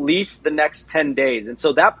for at least the next 10 days, and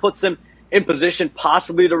so that puts him in position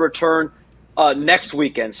possibly to return next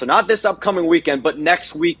weekend. So not this upcoming weekend, but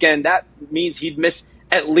next weekend. That means he'd miss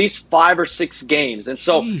at least 5 or 6 games, and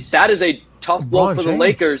so that is a tough blow for the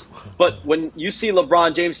Lakers. But when you see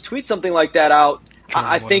LeBron James tweet something like that out,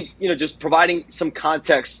 I think, just providing some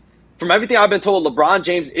context, from everything I've been told, LeBron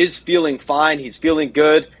James is feeling fine. He's feeling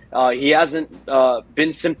good. He hasn't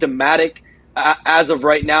been symptomatic as of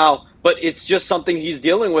right now, but it's just something he's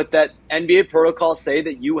dealing with, that NBA protocols say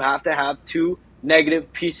that you have to have 2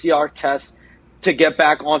 negative PCR tests to get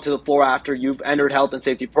back onto the floor after you've entered health and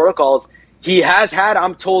safety protocols. He has had,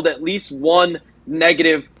 I'm told, at least 1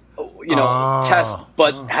 negative test,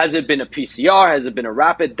 but has it been a PCR? Has it been a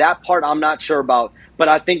rapid? That part I'm not sure about. But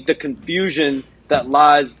I think the confusion that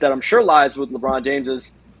I'm sure lies with LeBron James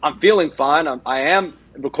is, I'm feeling fine. I am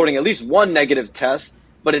recording at least 1 negative test,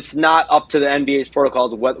 but it's not up to the NBA's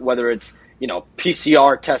protocols, whether it's,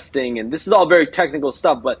 PCR testing. And this is all very technical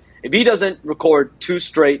stuff. But if he doesn't record 2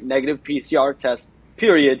 straight negative PCR tests,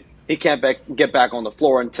 period, he can't get back on the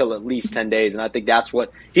floor until at least 10 days. And I think that's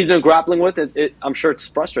what he's been grappling with. I'm sure it's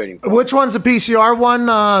frustrating for him. Which one's the PCR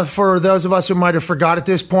one for those of us who might have forgot at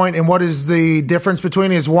this point? And what is the difference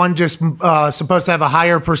between? Is one just supposed to have a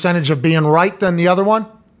higher percentage of being right than the other one?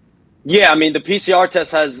 Yeah, I mean, the PCR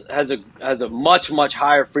test has a much, much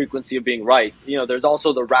higher frequency of being right. There's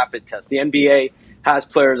also the rapid test. The NBA has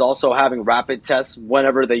players also having rapid tests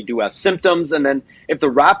whenever they do have symptoms. And then if the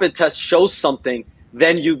rapid test shows something,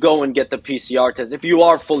 then you go and get the PCR test if you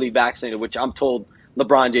are fully vaccinated, which I'm told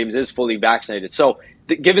LeBron James is fully vaccinated. So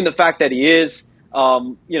given the fact that he is,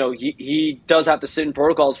 he does have to sit in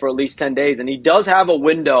protocols for at least 10 days. And he does have a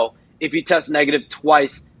window if he tests negative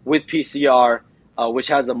twice with PCR, which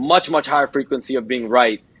has a much, much higher frequency of being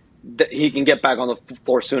right, that he can get back on the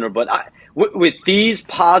floor sooner. But with these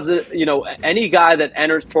positive, any guy that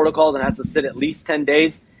enters protocols and has to sit at least 10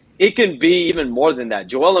 days, it can be even more than that.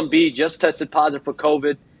 Joel Embiid just tested positive for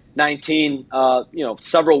COVID-19,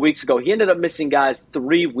 several weeks ago. He ended up missing, guys,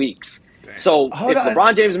 3 weeks. Damn. So if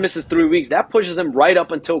LeBron James misses 3 weeks, that pushes him right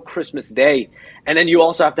up until Christmas Day. And then you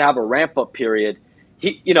also have to have a ramp-up period.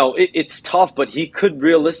 It's tough, but he could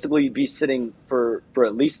realistically be sitting for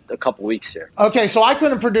at least a couple weeks here. Okay, so I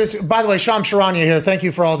couldn't produce. By the way, Sham Charania here. Thank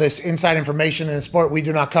you for all this inside information in a sport we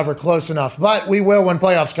do not cover close enough, but we will when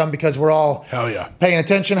playoffs come because we're all paying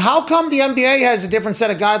attention. How come the NBA has a different set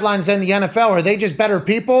of guidelines than the NFL? Are they just better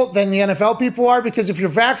people than the NFL people are? Because if you're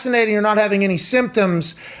vaccinated and you're not having any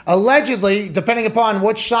symptoms, allegedly, depending upon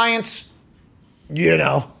which science,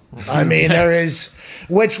 there is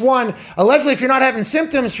which one. Allegedly, if you're not having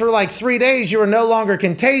symptoms for like 3 days, you are no longer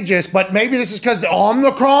contagious. But maybe this is because the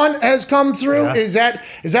Omicron has come through. Yeah. Is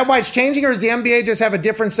that why it's changing, or does the NBA just have a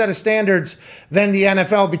different set of standards than the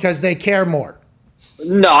NFL because they care more?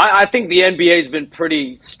 No, I think the NBA has been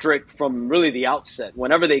pretty strict from really the outset.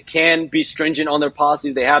 Whenever they can be stringent on their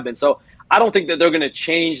policies, they have been. So I don't think that they're going to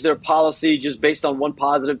change their policy just based on one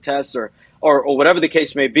positive test or whatever the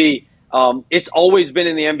case may be. It's always been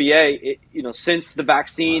in the NBA, since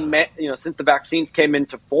the vaccines came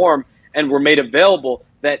into form and were made available,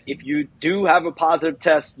 that if you do have a positive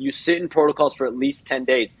test, you sit in protocols for at least 10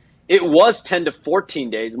 days. It was 10 to 14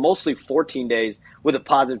 days, mostly 14 days with a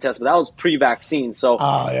positive test, but that was pre-vaccine. So,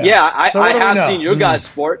 I have seen your guys'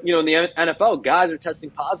 sport. In the NFL, guys are testing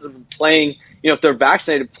positive and playing, if they're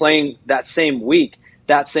vaccinated, playing that same week.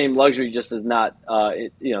 That same luxury just is not,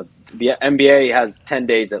 the NBA has 10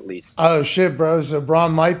 days at least. Oh, shit, bro. So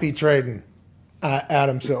Braun might be trading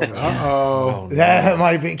Adam Silver. Uh-oh. That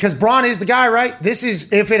might be. Because Braun is the guy, right?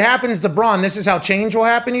 If it happens to Braun, this is how change will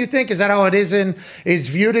happen, you think? Is that how it is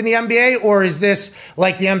viewed in the NBA? Or is this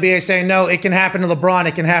like the NBA saying, no, it can happen to LeBron,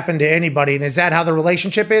 it can happen to anybody? And is that how the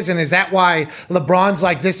relationship is? And is that why LeBron's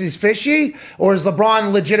like, this is fishy? Or is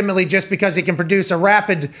LeBron legitimately just because he can produce a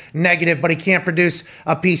rapid negative, but he can't produce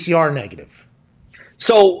a PCR negative?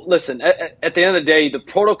 So, listen, at the end of the day, the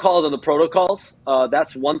protocols are the protocols.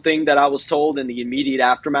 That's one thing that I was told in the immediate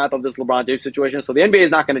aftermath of this LeBron James situation. So the NBA is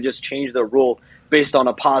not going to just change their rule based on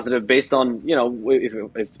a positive, based on,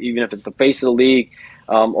 even if it's the face of the league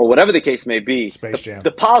or whatever the case may be. Space Jam. The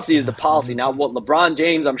policy is the policy. Now, what LeBron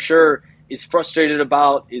James, I'm sure, is frustrated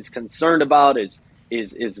about, is concerned about, is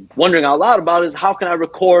wondering out loud about is how can I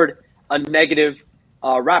record a negative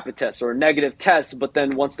rapid test or a negative test, but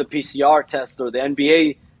then once the PCR test or the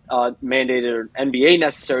NBA mandated or NBA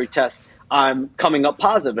necessary test, I'm coming up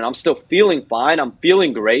positive and I'm still feeling fine. I'm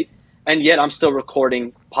feeling great. And yet I'm still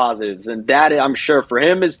recording positives. And that, I'm sure, for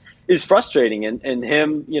him is frustrating. And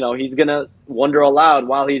him, he's going to wonder aloud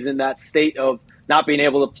while he's in that state of not being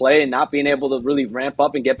able to play and not being able to really ramp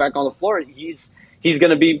up and get back on the floor. He's going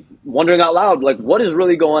to be wondering out loud, like, what is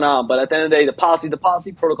really going on? But at the end of the day, the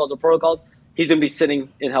policy, protocols are protocols. He's going to be sitting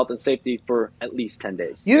in health and safety for at least 10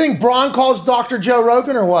 days. You think Braun calls Dr. Joe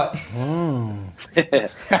Rogan or what?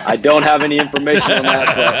 I don't have any information on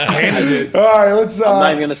that. But all right, let's. I'm not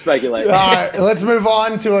even going to speculate. All right, let's move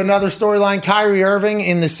on to another storyline. Kyrie Irving,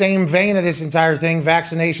 in the same vein of this entire thing,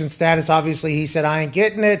 vaccination status. Obviously, he said, I ain't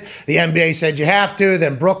getting it. The NBA said you have to.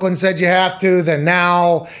 Then Brooklyn said you have to. Then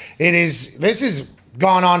now this is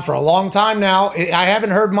gone on for a long time now. I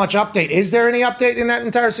haven't heard much update. Is there any update in that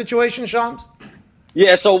entire situation, Shams?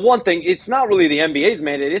 Yeah, so one thing, it's not really the NBA's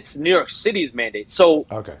mandate, it's New York City's mandate. So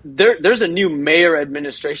there's a new mayor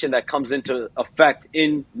administration that comes into effect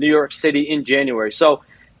in New York City in January. So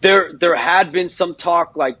there had been some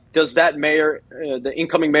talk, like, does that mayor, the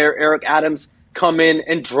incoming mayor, Eric Adams, come in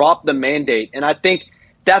and drop the mandate? And I think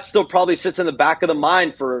that still probably sits in the back of the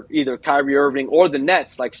mind for either Kyrie Irving or the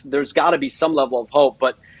Nets. Like, there's got to be some level of hope.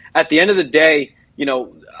 But at the end of the day,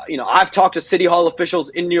 I've talked to City Hall officials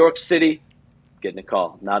in New York City. Getting a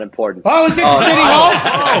call, not important. Oh, is it City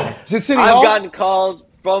Hall? Is it City Hall? I've gotten calls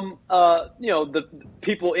from the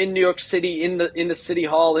people in New York City, in the City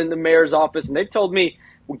Hall, in the mayor's office, and they've told me,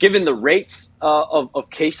 given the rates of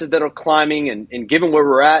cases that are climbing and given where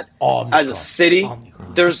we're at as a city,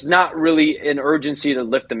 there's not really an urgency to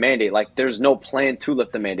lift the mandate. Like, there's no plan to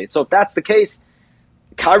lift the mandate. So if that's the case,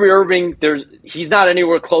 Kyrie Irving, he's not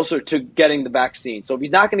anywhere closer to getting the vaccine. So if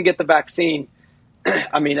he's not going to get the vaccine,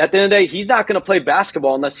 I mean, at the end of the day, he's not going to play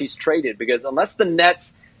basketball unless he's traded, because unless the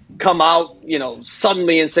Nets come out,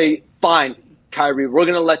 suddenly and say, fine, Kyrie, we're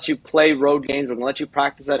going to let you play road games. We're going to let you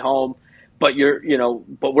practice at home, but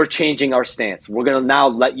but we're changing our stance. We're going to now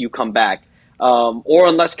let you come back. Or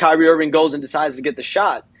unless Kyrie Irving goes and decides to get the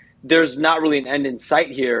shot, there's not really an end in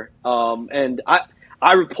sight here. And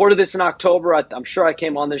I reported this in October. I'm sure I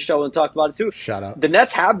came on this show and talked about it too. Shut up. The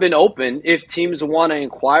Nets have been open if teams want to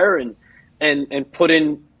inquire and put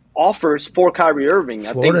in offers for Kyrie Irving.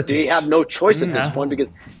 I think they have no choice at this point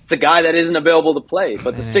because it's a guy that isn't available to play.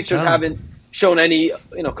 But the Sixers haven't shown any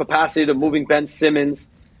capacity to moving Ben Simmons,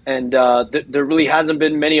 and there really hasn't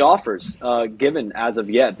been many offers given as of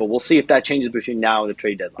yet. But we'll see if that changes between now and the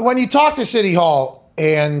trade deadline. When you talk to City Hall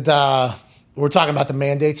and we're talking about the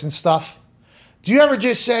mandates and stuff, do you ever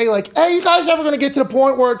just say, like, hey, you guys ever going to get to the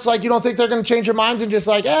point where it's like you don't think they're going to change their minds and just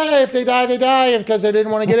like, hey, if they die, they die because they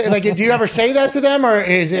didn't want to get it? Like, do you ever say that to them, or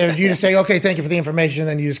do you just say, okay, thank you for the information, and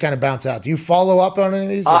then you just kind of bounce out? Do you follow up on any of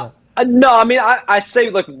these? No, I mean, I say,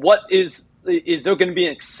 like, what is there going to be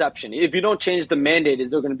an exception? If you don't change the mandate, is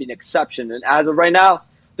there going to be an exception? And as of right now,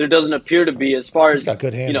 there doesn't appear to be, as far as, got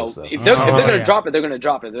good handles, if they're going to drop it, they're going to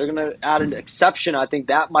drop it. They're going to add an exception. I think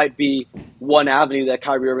that might be one avenue that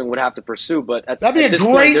Kyrie Irving would have to pursue. But that'd be a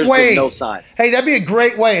great way. No signs. Hey, that'd be a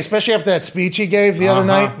great way, especially after that speech he gave the other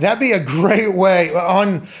night. That'd be a great way.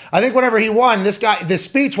 I think whenever he won, this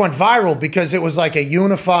speech went viral because it was like a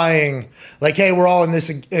unifying, like, hey, we're all in this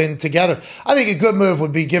in together. I think a good move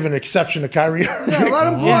would be give an exception to Kyrie Irving. Yeah, let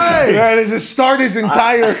him play. Yeah, just start his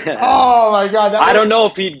entire. Oh my God! I don't know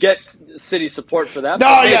if he'd get city support for that. No,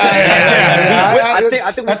 I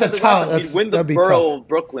think that's a tough. He'd win the borough of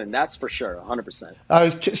Brooklyn. That's for sure,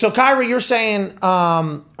 100%. So, Kyrie, you're saying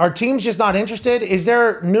are teams just not interested? Is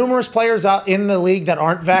there numerous players out in the league that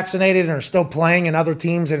aren't vaccinated and are still playing in other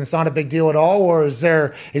teams, and it's not a big deal at all? Or is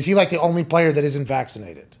he like the only player that isn't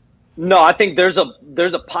vaccinated? No, I think there's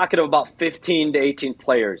a pocket of about 15 to 18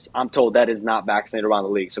 players, I'm told, that is not vaccinated around the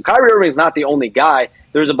league. So Kyrie Irving is not the only guy.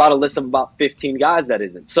 There's about a list of about 15 guys that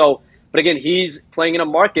isn't. So, but again, he's playing in a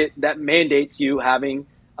market that mandates you having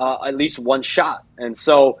at least one shot. And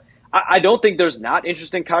so I don't think there's not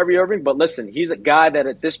interest in Kyrie Irving, but listen, he's a guy that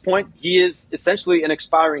at this point, he is essentially an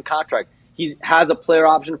expiring contract. He has a player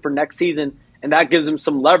option for next season, and that gives him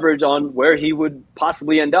some leverage on where he would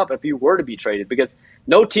possibly end up if he were to be traded, because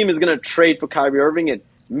no team is going to trade for Kyrie Irving and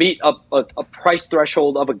meet a price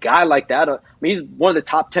threshold of a guy like that. I mean, he's one of the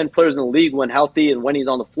top 10 players in the league when healthy and when he's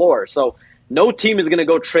on the floor. So no team is going to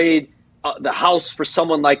go trade the house for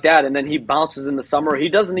someone like that, and then he bounces in the summer. He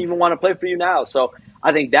doesn't even want to play for you now. So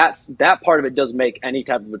I think that part of it does make any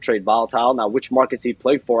type of a trade volatile. Now, which markets he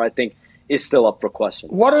played for, I think, is still up for question.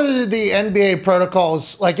 What are the NBA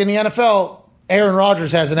protocols? Like in the NFL, Aaron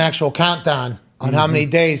Rodgers has an actual countdown on how many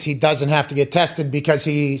days he doesn't have to get tested because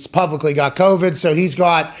he's publicly got COVID. So he's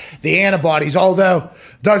got the antibodies. Although,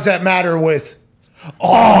 does that matter with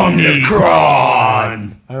Omicron?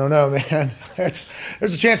 I don't know, man.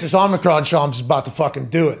 There's a chance this Omicron Shams is about to fucking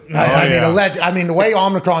do it. I mean, the way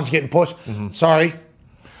Omicron's getting pushed. Sorry.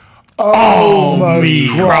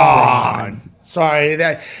 Omicron. Sorry.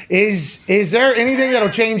 Is there anything that'll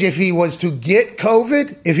change if he was to get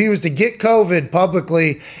COVID? If he was to get COVID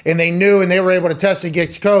publicly and they knew and they were able to test and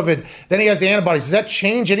gets COVID, then he has the antibodies. Does that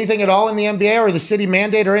change anything at all in the NBA or the city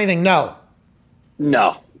mandate or anything? No.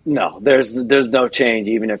 No. There's no change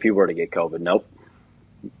even if he were to get COVID.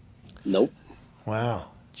 Nope. Wow.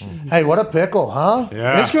 Hey, what a pickle, huh?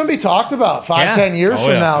 Yeah. This is going to be talked about 5-10 years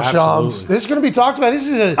from now, Shams. This is going to be talked about.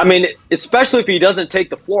 I mean, especially if he doesn't take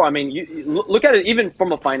the floor. I mean, you look at it even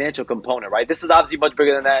from a financial component, right? This is obviously much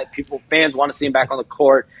bigger than that. Fans want to see him back on the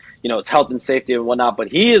court. It's health and safety and whatnot. But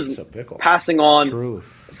he is passing on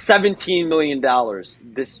 $17 million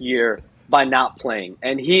this year by not playing.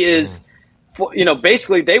 And he is,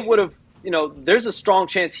 basically they would have, there's a strong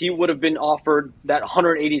chance he would have been offered that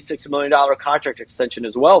 $186 million contract extension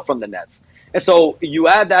as well from the Nets. And so you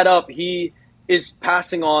add that up, he is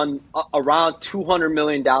passing on around $200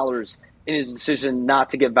 million in his decision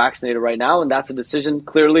not to get vaccinated right now. And that's a decision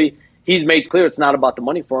clearly he's made clear it's not about the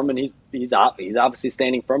money for him. And he's obviously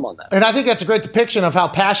standing firm on that. And I think that's a great depiction of how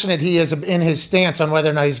passionate he is in his stance on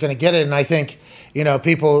whether or not he's going to get it. And I think,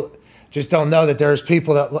 people just don't know that there's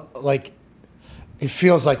people that like, it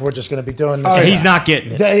feels like we're just going to be doing this. He's not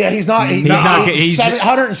getting it. Yeah, he's not. He's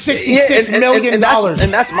 $166 million.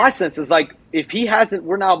 And that's my sense is like, if he hasn't,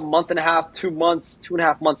 we're now a month and a half, 2 months,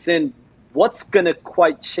 2.5 months in. What's going to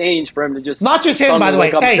quite change for him to just not just him, by the way.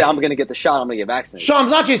 Hey, say, I'm going to get the shot. I'm going to get vaccinated. Sean's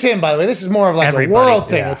not just him, by the way. This is more of like Everybody, a world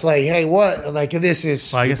thing. It's like, hey, what? Like this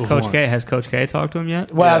is. Well, I guess Coach K has Coach K talked to him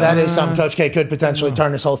yet. Well, that is something. Coach K could potentially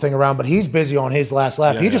turn this whole thing around, but he's busy on his last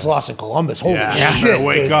lap. He just lost in Columbus. Holy shit!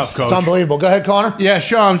 Wake up, Coach. It's unbelievable. Go ahead, Connor. Yeah,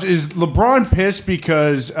 Shams, is LeBron pissed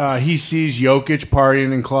because he sees Jokic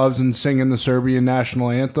partying in clubs and singing the Serbian national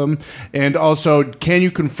anthem? And also, can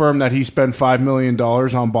you confirm that he spent $5 million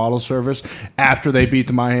on bottle service after they beat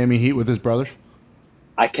the Miami Heat with his brothers?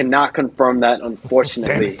 I cannot confirm that,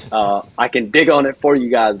 unfortunately. I can dig on it for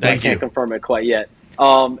you guys, but I can't confirm it quite yet.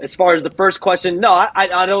 As far as the first question, no,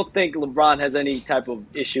 I don't think LeBron has any type of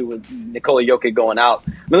issue with Nikola Jokic going out.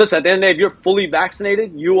 I mean, listen, at the end of the day, if you're fully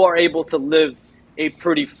vaccinated, you are able to live a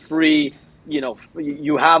pretty free,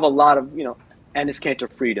 you have a lot of, Ennis Cantor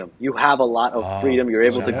freedom. You have a lot of freedom. You're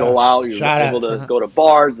able to go out. You're able to go to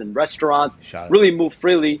bars and restaurants, really move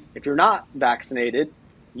freely. If you're not vaccinated,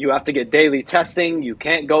 you have to get daily testing. You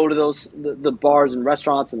can't go to the bars and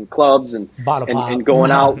restaurants and clubs and going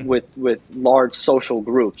out with large social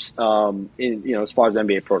groups. As far as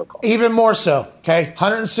NBA protocol, even more so. Okay,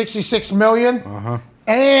 $166 million,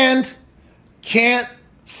 and can't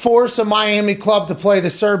force a Miami club to play the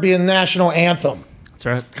Serbian national anthem. That's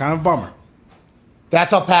right. Kind of a bummer.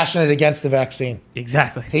 That's how passionate against the vaccine.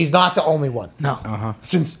 Exactly. He's not the only one. No.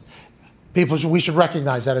 Since we should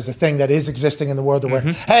recognize that as a thing that is existing in the world. Where,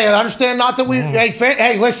 hey, I understand not that we.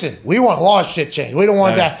 Hey, listen, we want law shit changed. We don't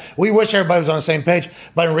want that. We wish everybody was on the same page.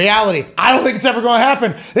 But in reality, I don't think it's ever going to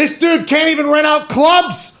happen. This dude can't even rent out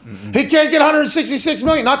clubs. He can't get $166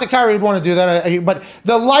 million. Not that Kyrie would want to do that, but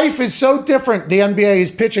the life is so different. The NBA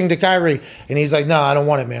is pitching to Kyrie, and he's like, no, I don't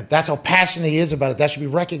want it, man. That's how passionate he is about it. That should be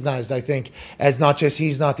recognized, I think, as not just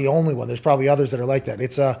he's not the only one. There's probably others that are like that.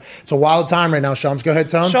 It's a wild time right now, Shams. Go ahead,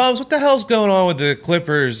 Tone. Shams, what the hell's going on with the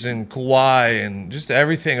Clippers and Kawhi and just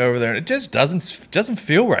everything over there? It just doesn't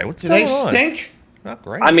feel right. What's going on? Do they stink? Not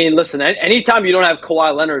great. I mean, listen, anytime you don't have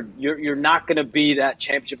Kawhi Leonard, you're not going to be that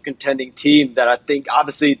championship contending team that I think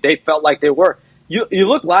obviously they felt like they were. You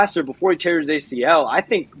look last year before he tears his ACL, I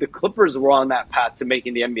think the Clippers were on that path to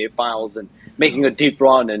making the NBA Finals and making a deep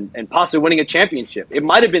run and possibly winning a championship. It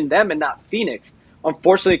might have been them and not Phoenix.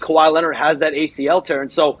 Unfortunately, Kawhi Leonard has that ACL tear.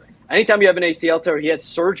 And so anytime you have an ACL tear, he had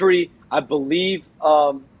surgery, I believe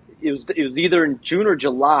it was either in June or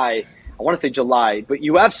July. I want to say July. But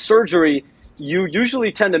you have surgery, you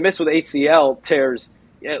usually tend to miss with ACL tears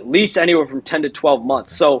at least anywhere from 10 to 12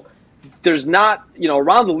 months. So there's not,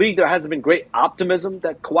 around the league, there hasn't been great optimism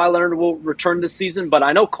that Kawhi Leonard will return this season. But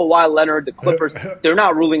I know Kawhi Leonard, the Clippers, they're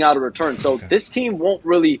not ruling out a return. So this team won't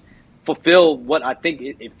really fulfill what I think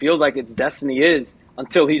it feels like its destiny is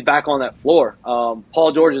until he's back on that floor.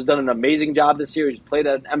 Paul George has done an amazing job this year. He's played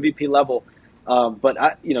at an MVP level.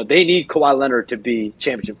 But they need Kawhi Leonard to be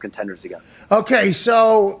championship contenders again. Okay,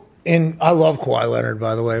 so And I love Kawhi Leonard,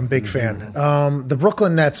 by the way. I'm a big fan. The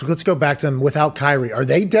Brooklyn Nets, let's go back to them without Kyrie. Are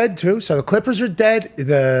they dead too? So the Clippers are dead.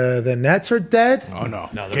 The Nets are dead? Oh, no.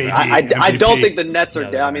 KD, I don't think the Nets are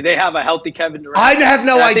dead. I mean, they have a healthy Kevin Durant. I have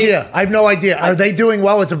no idea. I have no idea. Are they doing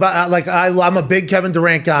well? It's about I'm a big Kevin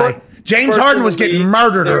Durant guy. James Harden was getting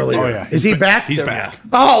murdered earlier. Oh, yeah. Is he back? He's back.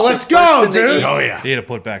 Oh, let's go, dude. Oh, yeah. He had to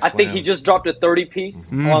put back. I think he just dropped a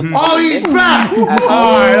 30-piece. Oh, he's back. All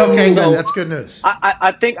right, okay, good. That's good news.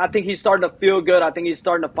 I think he's starting to feel good. I think he's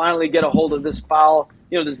starting to finally get a hold of this foul,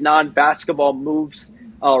 this non-basketball moves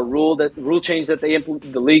rule change that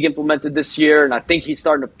the league implemented this year, and I think he's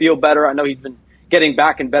starting to feel better. I know he's been getting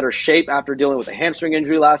back in better shape after dealing with a hamstring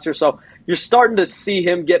injury last year, so you're starting to see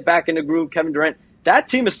him get back in the groove. Kevin Durant. That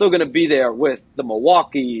team is still going to be there with the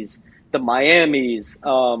Milwaukees, the Miamis.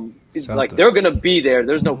 Like they're going to be there.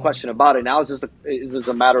 There's no question about it. Now it's just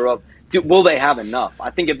a matter of will they have enough?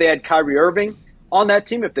 I think if they had Kyrie Irving on that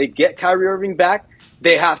team, if they get Kyrie Irving back,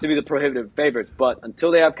 they have to be the prohibitive favorites. But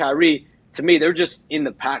until they have Kyrie, to me, they're just in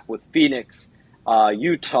the pack with Phoenix,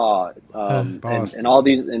 Utah, and all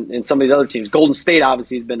these, and some of these other teams. Golden State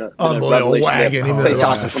obviously has been a unbelievable wagon. Even though they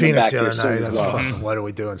lost to Phoenix the other night. That's fucking, what are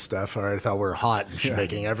we doing, Steph? All right, I thought we were hot and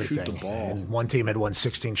making everything. And one team had won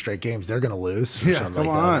 16 straight games. They're going to lose. Yeah, come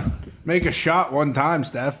on. Make a shot one time,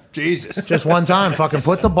 Steph. Jesus. Just one time. Fucking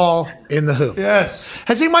put the ball in the hoop. Yes.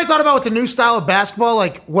 Has anybody thought about with the new style of basketball,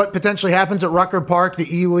 like what potentially happens at Rucker Park, the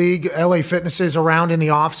E-League, LA Fitness is around in the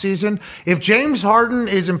offseason? If James Harden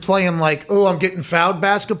isn't playing like, oh, I'm getting fouled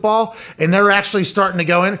basketball, and they're actually starting to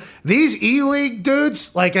go in, these E-League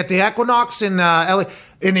dudes, like at the Equinox in LA,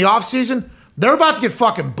 in the offseason, they're about to get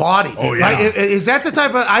fucking bodied. Oh, yeah. Right? Is that the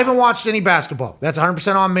type of... I haven't watched any basketball. That's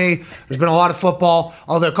 100% on me. There's been a lot of football,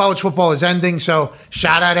 although college football is ending, so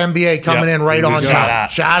shout out NBA coming in right on time.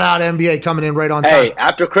 Shout out NBA coming in right on time. Hey,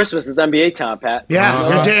 after Christmas is NBA time, Pat.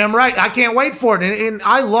 Yeah, you're damn right. I can't wait for it. And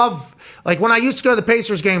I love... Like, when I used to go to the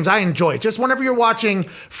Pacers games, I enjoy it. Just whenever you're watching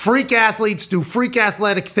freak athletes do freak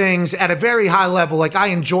athletic things at a very high level, like, I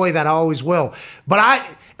enjoy that. I always will. But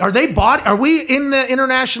are we in the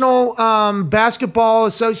International Basketball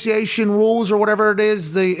Association rules or whatever it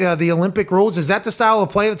is, the Olympic rules? Is that the style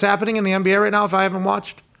of play that's happening in the NBA right now, if I haven't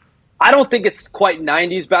watched? I don't think it's quite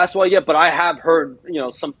 90s basketball yet, but I have heard,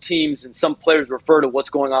 some teams and some players refer to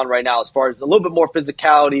what's going on right now as far as a little bit more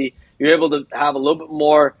physicality. You're able to have a little bit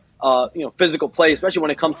more physical play, especially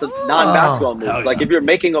when it comes to non-basketball moves. Yeah. Like if you're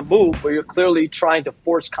making a move where you're clearly trying to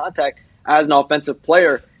force contact as an offensive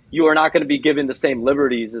player, you are not going to be given the same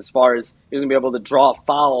liberties as far as you're going to be able to draw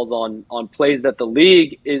fouls on plays that the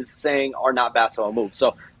league is saying are not basketball moves.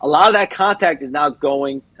 So a lot of that contact is now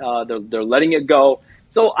going. They're letting it go.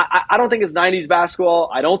 So I don't think it's 90s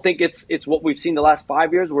basketball. I don't think it's what we've seen the last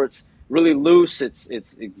 5 years where it's really loose.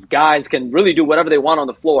 It's guys can really do whatever they want on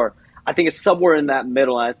the floor. I think it's somewhere in that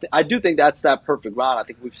middle. And I do think that's that perfect round. I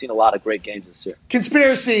think we've seen a lot of great games this year.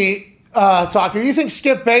 Conspiracy talker, do you think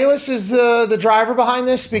Skip Bayless is the driver behind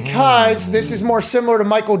this? Because this is more similar to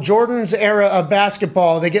Michael Jordan's era of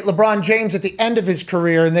basketball. They get LeBron James at the end of his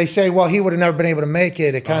career, and they say, well, he would have never been able to make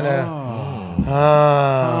it. It kind of...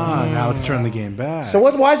 now to turn the game back. So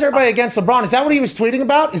why is everybody against LeBron? Is that what he was tweeting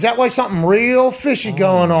about? Is that why something real fishy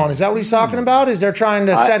going on? Is that what he's talking about? Is they're trying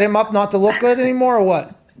to set him up not to look good anymore or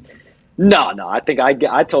what? No. I think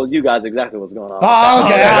I told you guys exactly what's going on. Oh,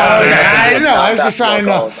 okay. I know. I was just trying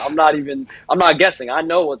to. I'm not guessing. I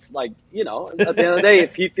know what's like. At the end of the day,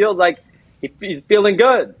 if he feels like he's feeling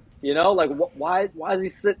good, like why is he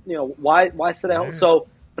sit? Why sit at home? So,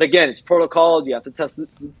 but again, it's protocols. You have to test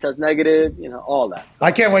negative. All that. So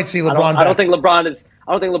I can't wait to see LeBron. I don't think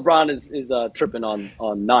LeBron is tripping on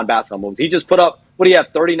non-basketball moves. He just put up. What do you have?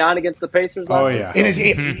 39 against the Pacers last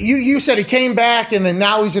week? You said he came back and then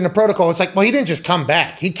now he's in the protocol. It's like, well, he didn't just come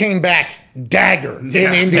back. He came back dagger in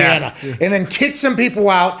Indiana and then kicked some people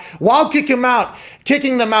out. While kicking them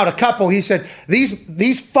out a couple, he said,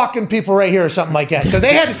 these fucking people right here or something like that. So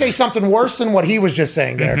they had to say something worse than what he was just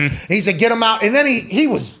saying there. He said, get them out. And then he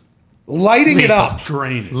was lighting it up.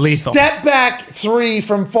 Lethal. Step back three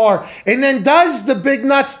from far. And then does the big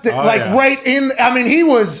nuts right in. I mean, he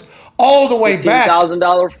was all the way back.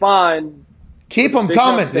 $15,000 fine. Keep them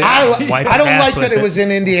coming. I don't like that it was in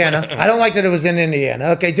Indiana. I don't like that it was in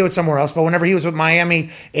Indiana. Okay, do it somewhere else. But whenever he was with Miami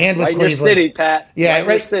and with Cleveland. Your city, Pat. Yeah,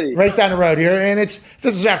 right down the road here. And if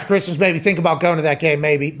this is after Christmas, maybe think about going to that game,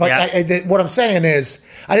 maybe. But what I'm saying is,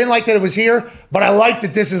 I didn't like that it was here, but I like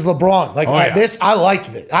that this is LeBron. I like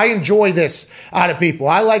it. I enjoy this out of people.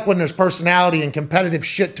 I like when there's personality and competitive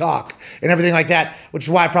shit talk and everything like that, which is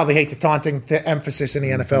why I probably hate the taunting emphasis in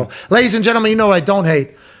the NFL. Ladies and gentlemen, you know what I don't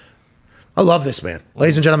hate? I love this man.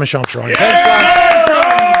 Ladies and gentlemen, Sean Charania.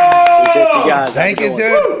 Yeah! Appreciate you guys. Thank Have a you,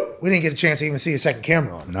 good one. dude. We didn't get a chance to even see a second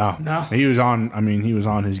camera on. No. He was on. I mean, he was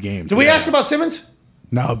on his game. Did we ask about Simmons?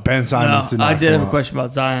 No, Ben Simons did not. I did have come a up. question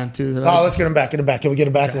about Zion too. Oh, let's get him back. Get him back. Can we get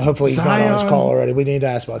him back? Hopefully he's not on his Zion. call already. We need to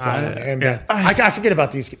ask about Zion. And I forget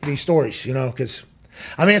about these stories, because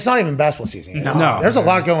I mean, it's not even basketball season yet. No. There's a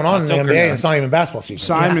lot going on in the NBA, and it's not even basketball season.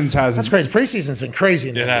 Simons hasn't. That's crazy. Preseason's been crazy.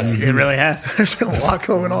 In the NBA. It really has. There's been a lot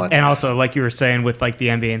going on. And also, like you were saying, with like the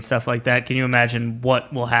NBA and stuff like that, can you imagine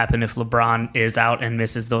what will happen if LeBron is out and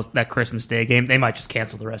misses that Christmas Day game? They might just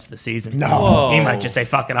cancel the rest of the season. No. He might just say,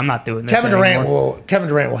 "Fuck it, I'm not doing this." Kevin Durant anymore.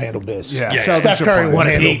 will handle biz. Yeah. Steph Curry will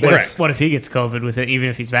handle biz. What if he gets COVID with it? Even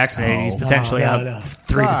if he's vaccinated, he's potentially out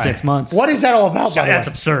 3 to 6 months. What is that all about? By the That's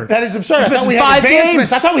way? absurd. That is absurd. I He's thought we missing had 5 advancements.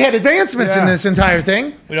 games. I thought we had advancements in this entire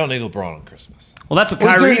thing. We don't need LeBron on Christmas. Well, that's what We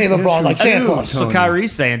do Kyrie's need LeBron like Santa Claus. That's what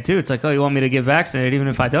Kyrie's saying too. It's like, oh, you want me to get vaccinated even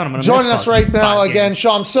if I don't? I'm going to Joining us right now again,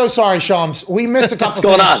 Shams. So sorry, Shams. We missed a couple What's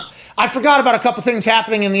going things. on? I forgot about a couple things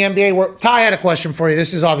happening in the NBA. Where Ty had a question for you.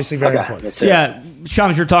 This is obviously very important. Yeah,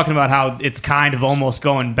 Shams, you're talking about how it's kind of almost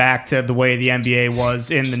going back to the way the NBA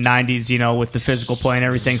was in the 90s, with the physical play and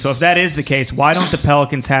everything. So if that is the case, why don't the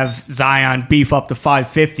Pelicans have Zion beef up to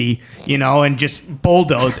 550, and just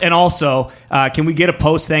bulldoze? And also, can we get a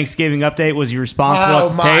post-Thanksgiving update? Was he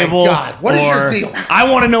responsible at the table? God. What is your deal? I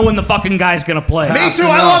want to know when the fucking guy's going to play. Me too.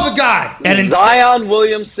 I love the guy. And Zion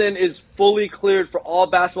Williamson is fully cleared for all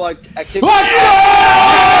basketball activities. Let's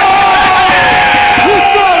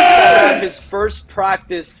His first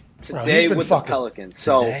practice Bro, today he's been with the fucking Pelicans.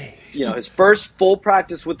 So, his first full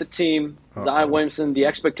practice with the team, Zion Williamson, the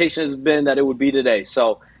expectation has been that it would be today.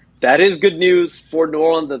 So, that is good news for New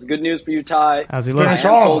Orleans. That's good news for you, Ty. How's he I looking? am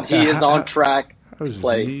told he is on track to his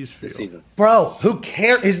play knees this season. Bro, who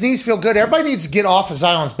cares? His knees feel good. Everybody needs to get off of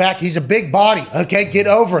Zion's back. He's a big body. Okay, get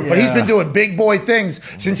over it. But he's been doing big boy things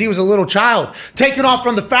since he was a little child. Taking off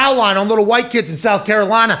from the foul line on little white kids in South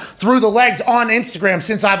Carolina through the legs on Instagram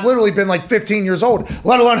since I've literally been like 15 years old,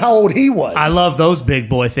 let alone how old he was. I love those big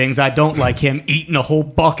boy things. I don't like him eating a whole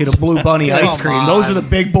bucket of Blue Bunny ice cream. Those are the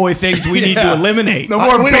big boy things we need to eliminate. No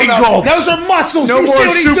more big gulps. Those are muscles. No You see more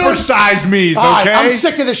what he's doing? supersized me's, All right, okay? I'm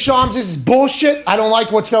sick of the Shams. This is bullshit. I don't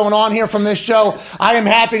like what's going on here from this show. I am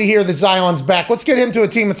happy to hear that Zion's back. Let's get him to a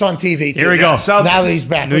team that's on TV. Here we go. Now that he's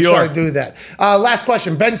back, New let's try York. to do that. Last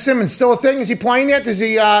question: Ben Simmons still a thing? Is he playing yet? Is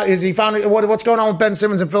he found what's going on with Ben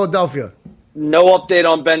Simmons in Philadelphia? No update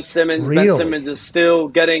on Ben Simmons. Really? Ben Simmons is still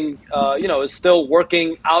getting, is still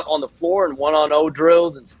working out on the floor and 1-on-0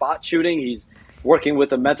 drills and spot shooting. He's working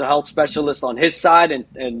with a mental health specialist on his side,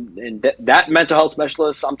 and that mental health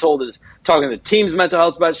specialist, I'm told, is talking to the team's mental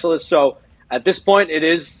health specialist. So at this point, it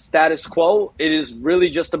is status quo. It is really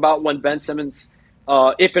just about when Ben Simmons,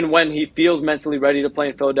 if and when he feels mentally ready to play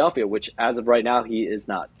in Philadelphia, which as of right now, he is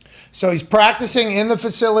not. So he's practicing in the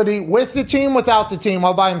facility with the team, without the team,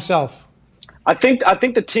 all by himself. I think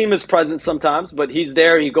the team is present sometimes, but he's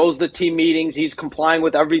there. He goes to team meetings. He's complying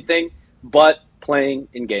with everything, but playing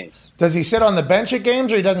in games. Does he sit on the bench at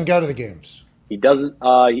games, or he doesn't go to the games? He doesn't.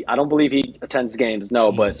 I don't believe he attends games.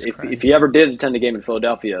 No, but if he ever did attend a game in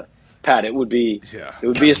Philadelphia, Pat, it would be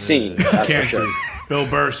a scene. That's for sure. Bill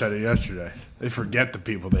Burr said it yesterday. They forget the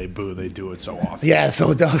people they boo. They do it so often. Yeah,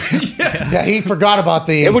 Philadelphia. Yeah, he forgot about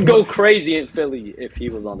the. It would go crazy in Philly if he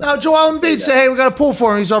was on that. Now, Joel Embiid said, "Hey, we got a pull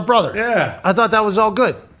for him. He's our brother." Yeah, I thought that was all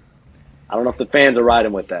good. I don't know if the fans are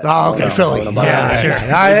riding with that. Oh, okay, Philly.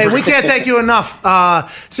 Hey, we can't thank you enough.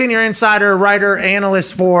 Senior insider, writer,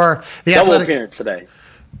 analyst for the Double Athletic. appearance today.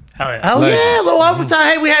 Hell yeah, a little overtime.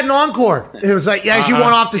 Hey, we had an encore. It was like, as you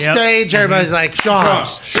went off the stage, everybody's like,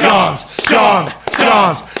 Shams.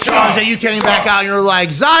 And you came back out and you were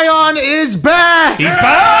like, Zion is back. He's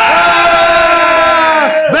back.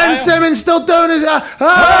 Ben Simmons still doing his. And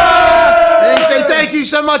you say, thank you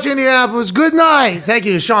so much, Indianapolis. Good night. Thank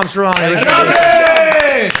you, Shams Charania.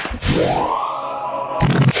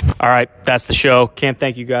 All right, that's the show. Can't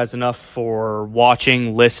thank you guys enough for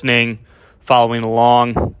watching, listening, following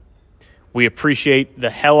along. We appreciate the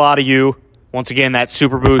hell out of you. Once again, that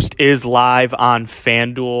Super Boost is live on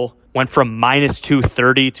FanDuel. Went from minus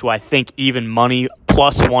 230 to, I think, even money,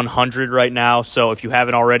 plus 100 right now. So if you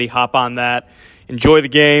haven't already, hop on that. Enjoy the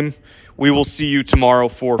game. We will see you tomorrow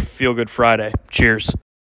for Feel Good Friday. Cheers.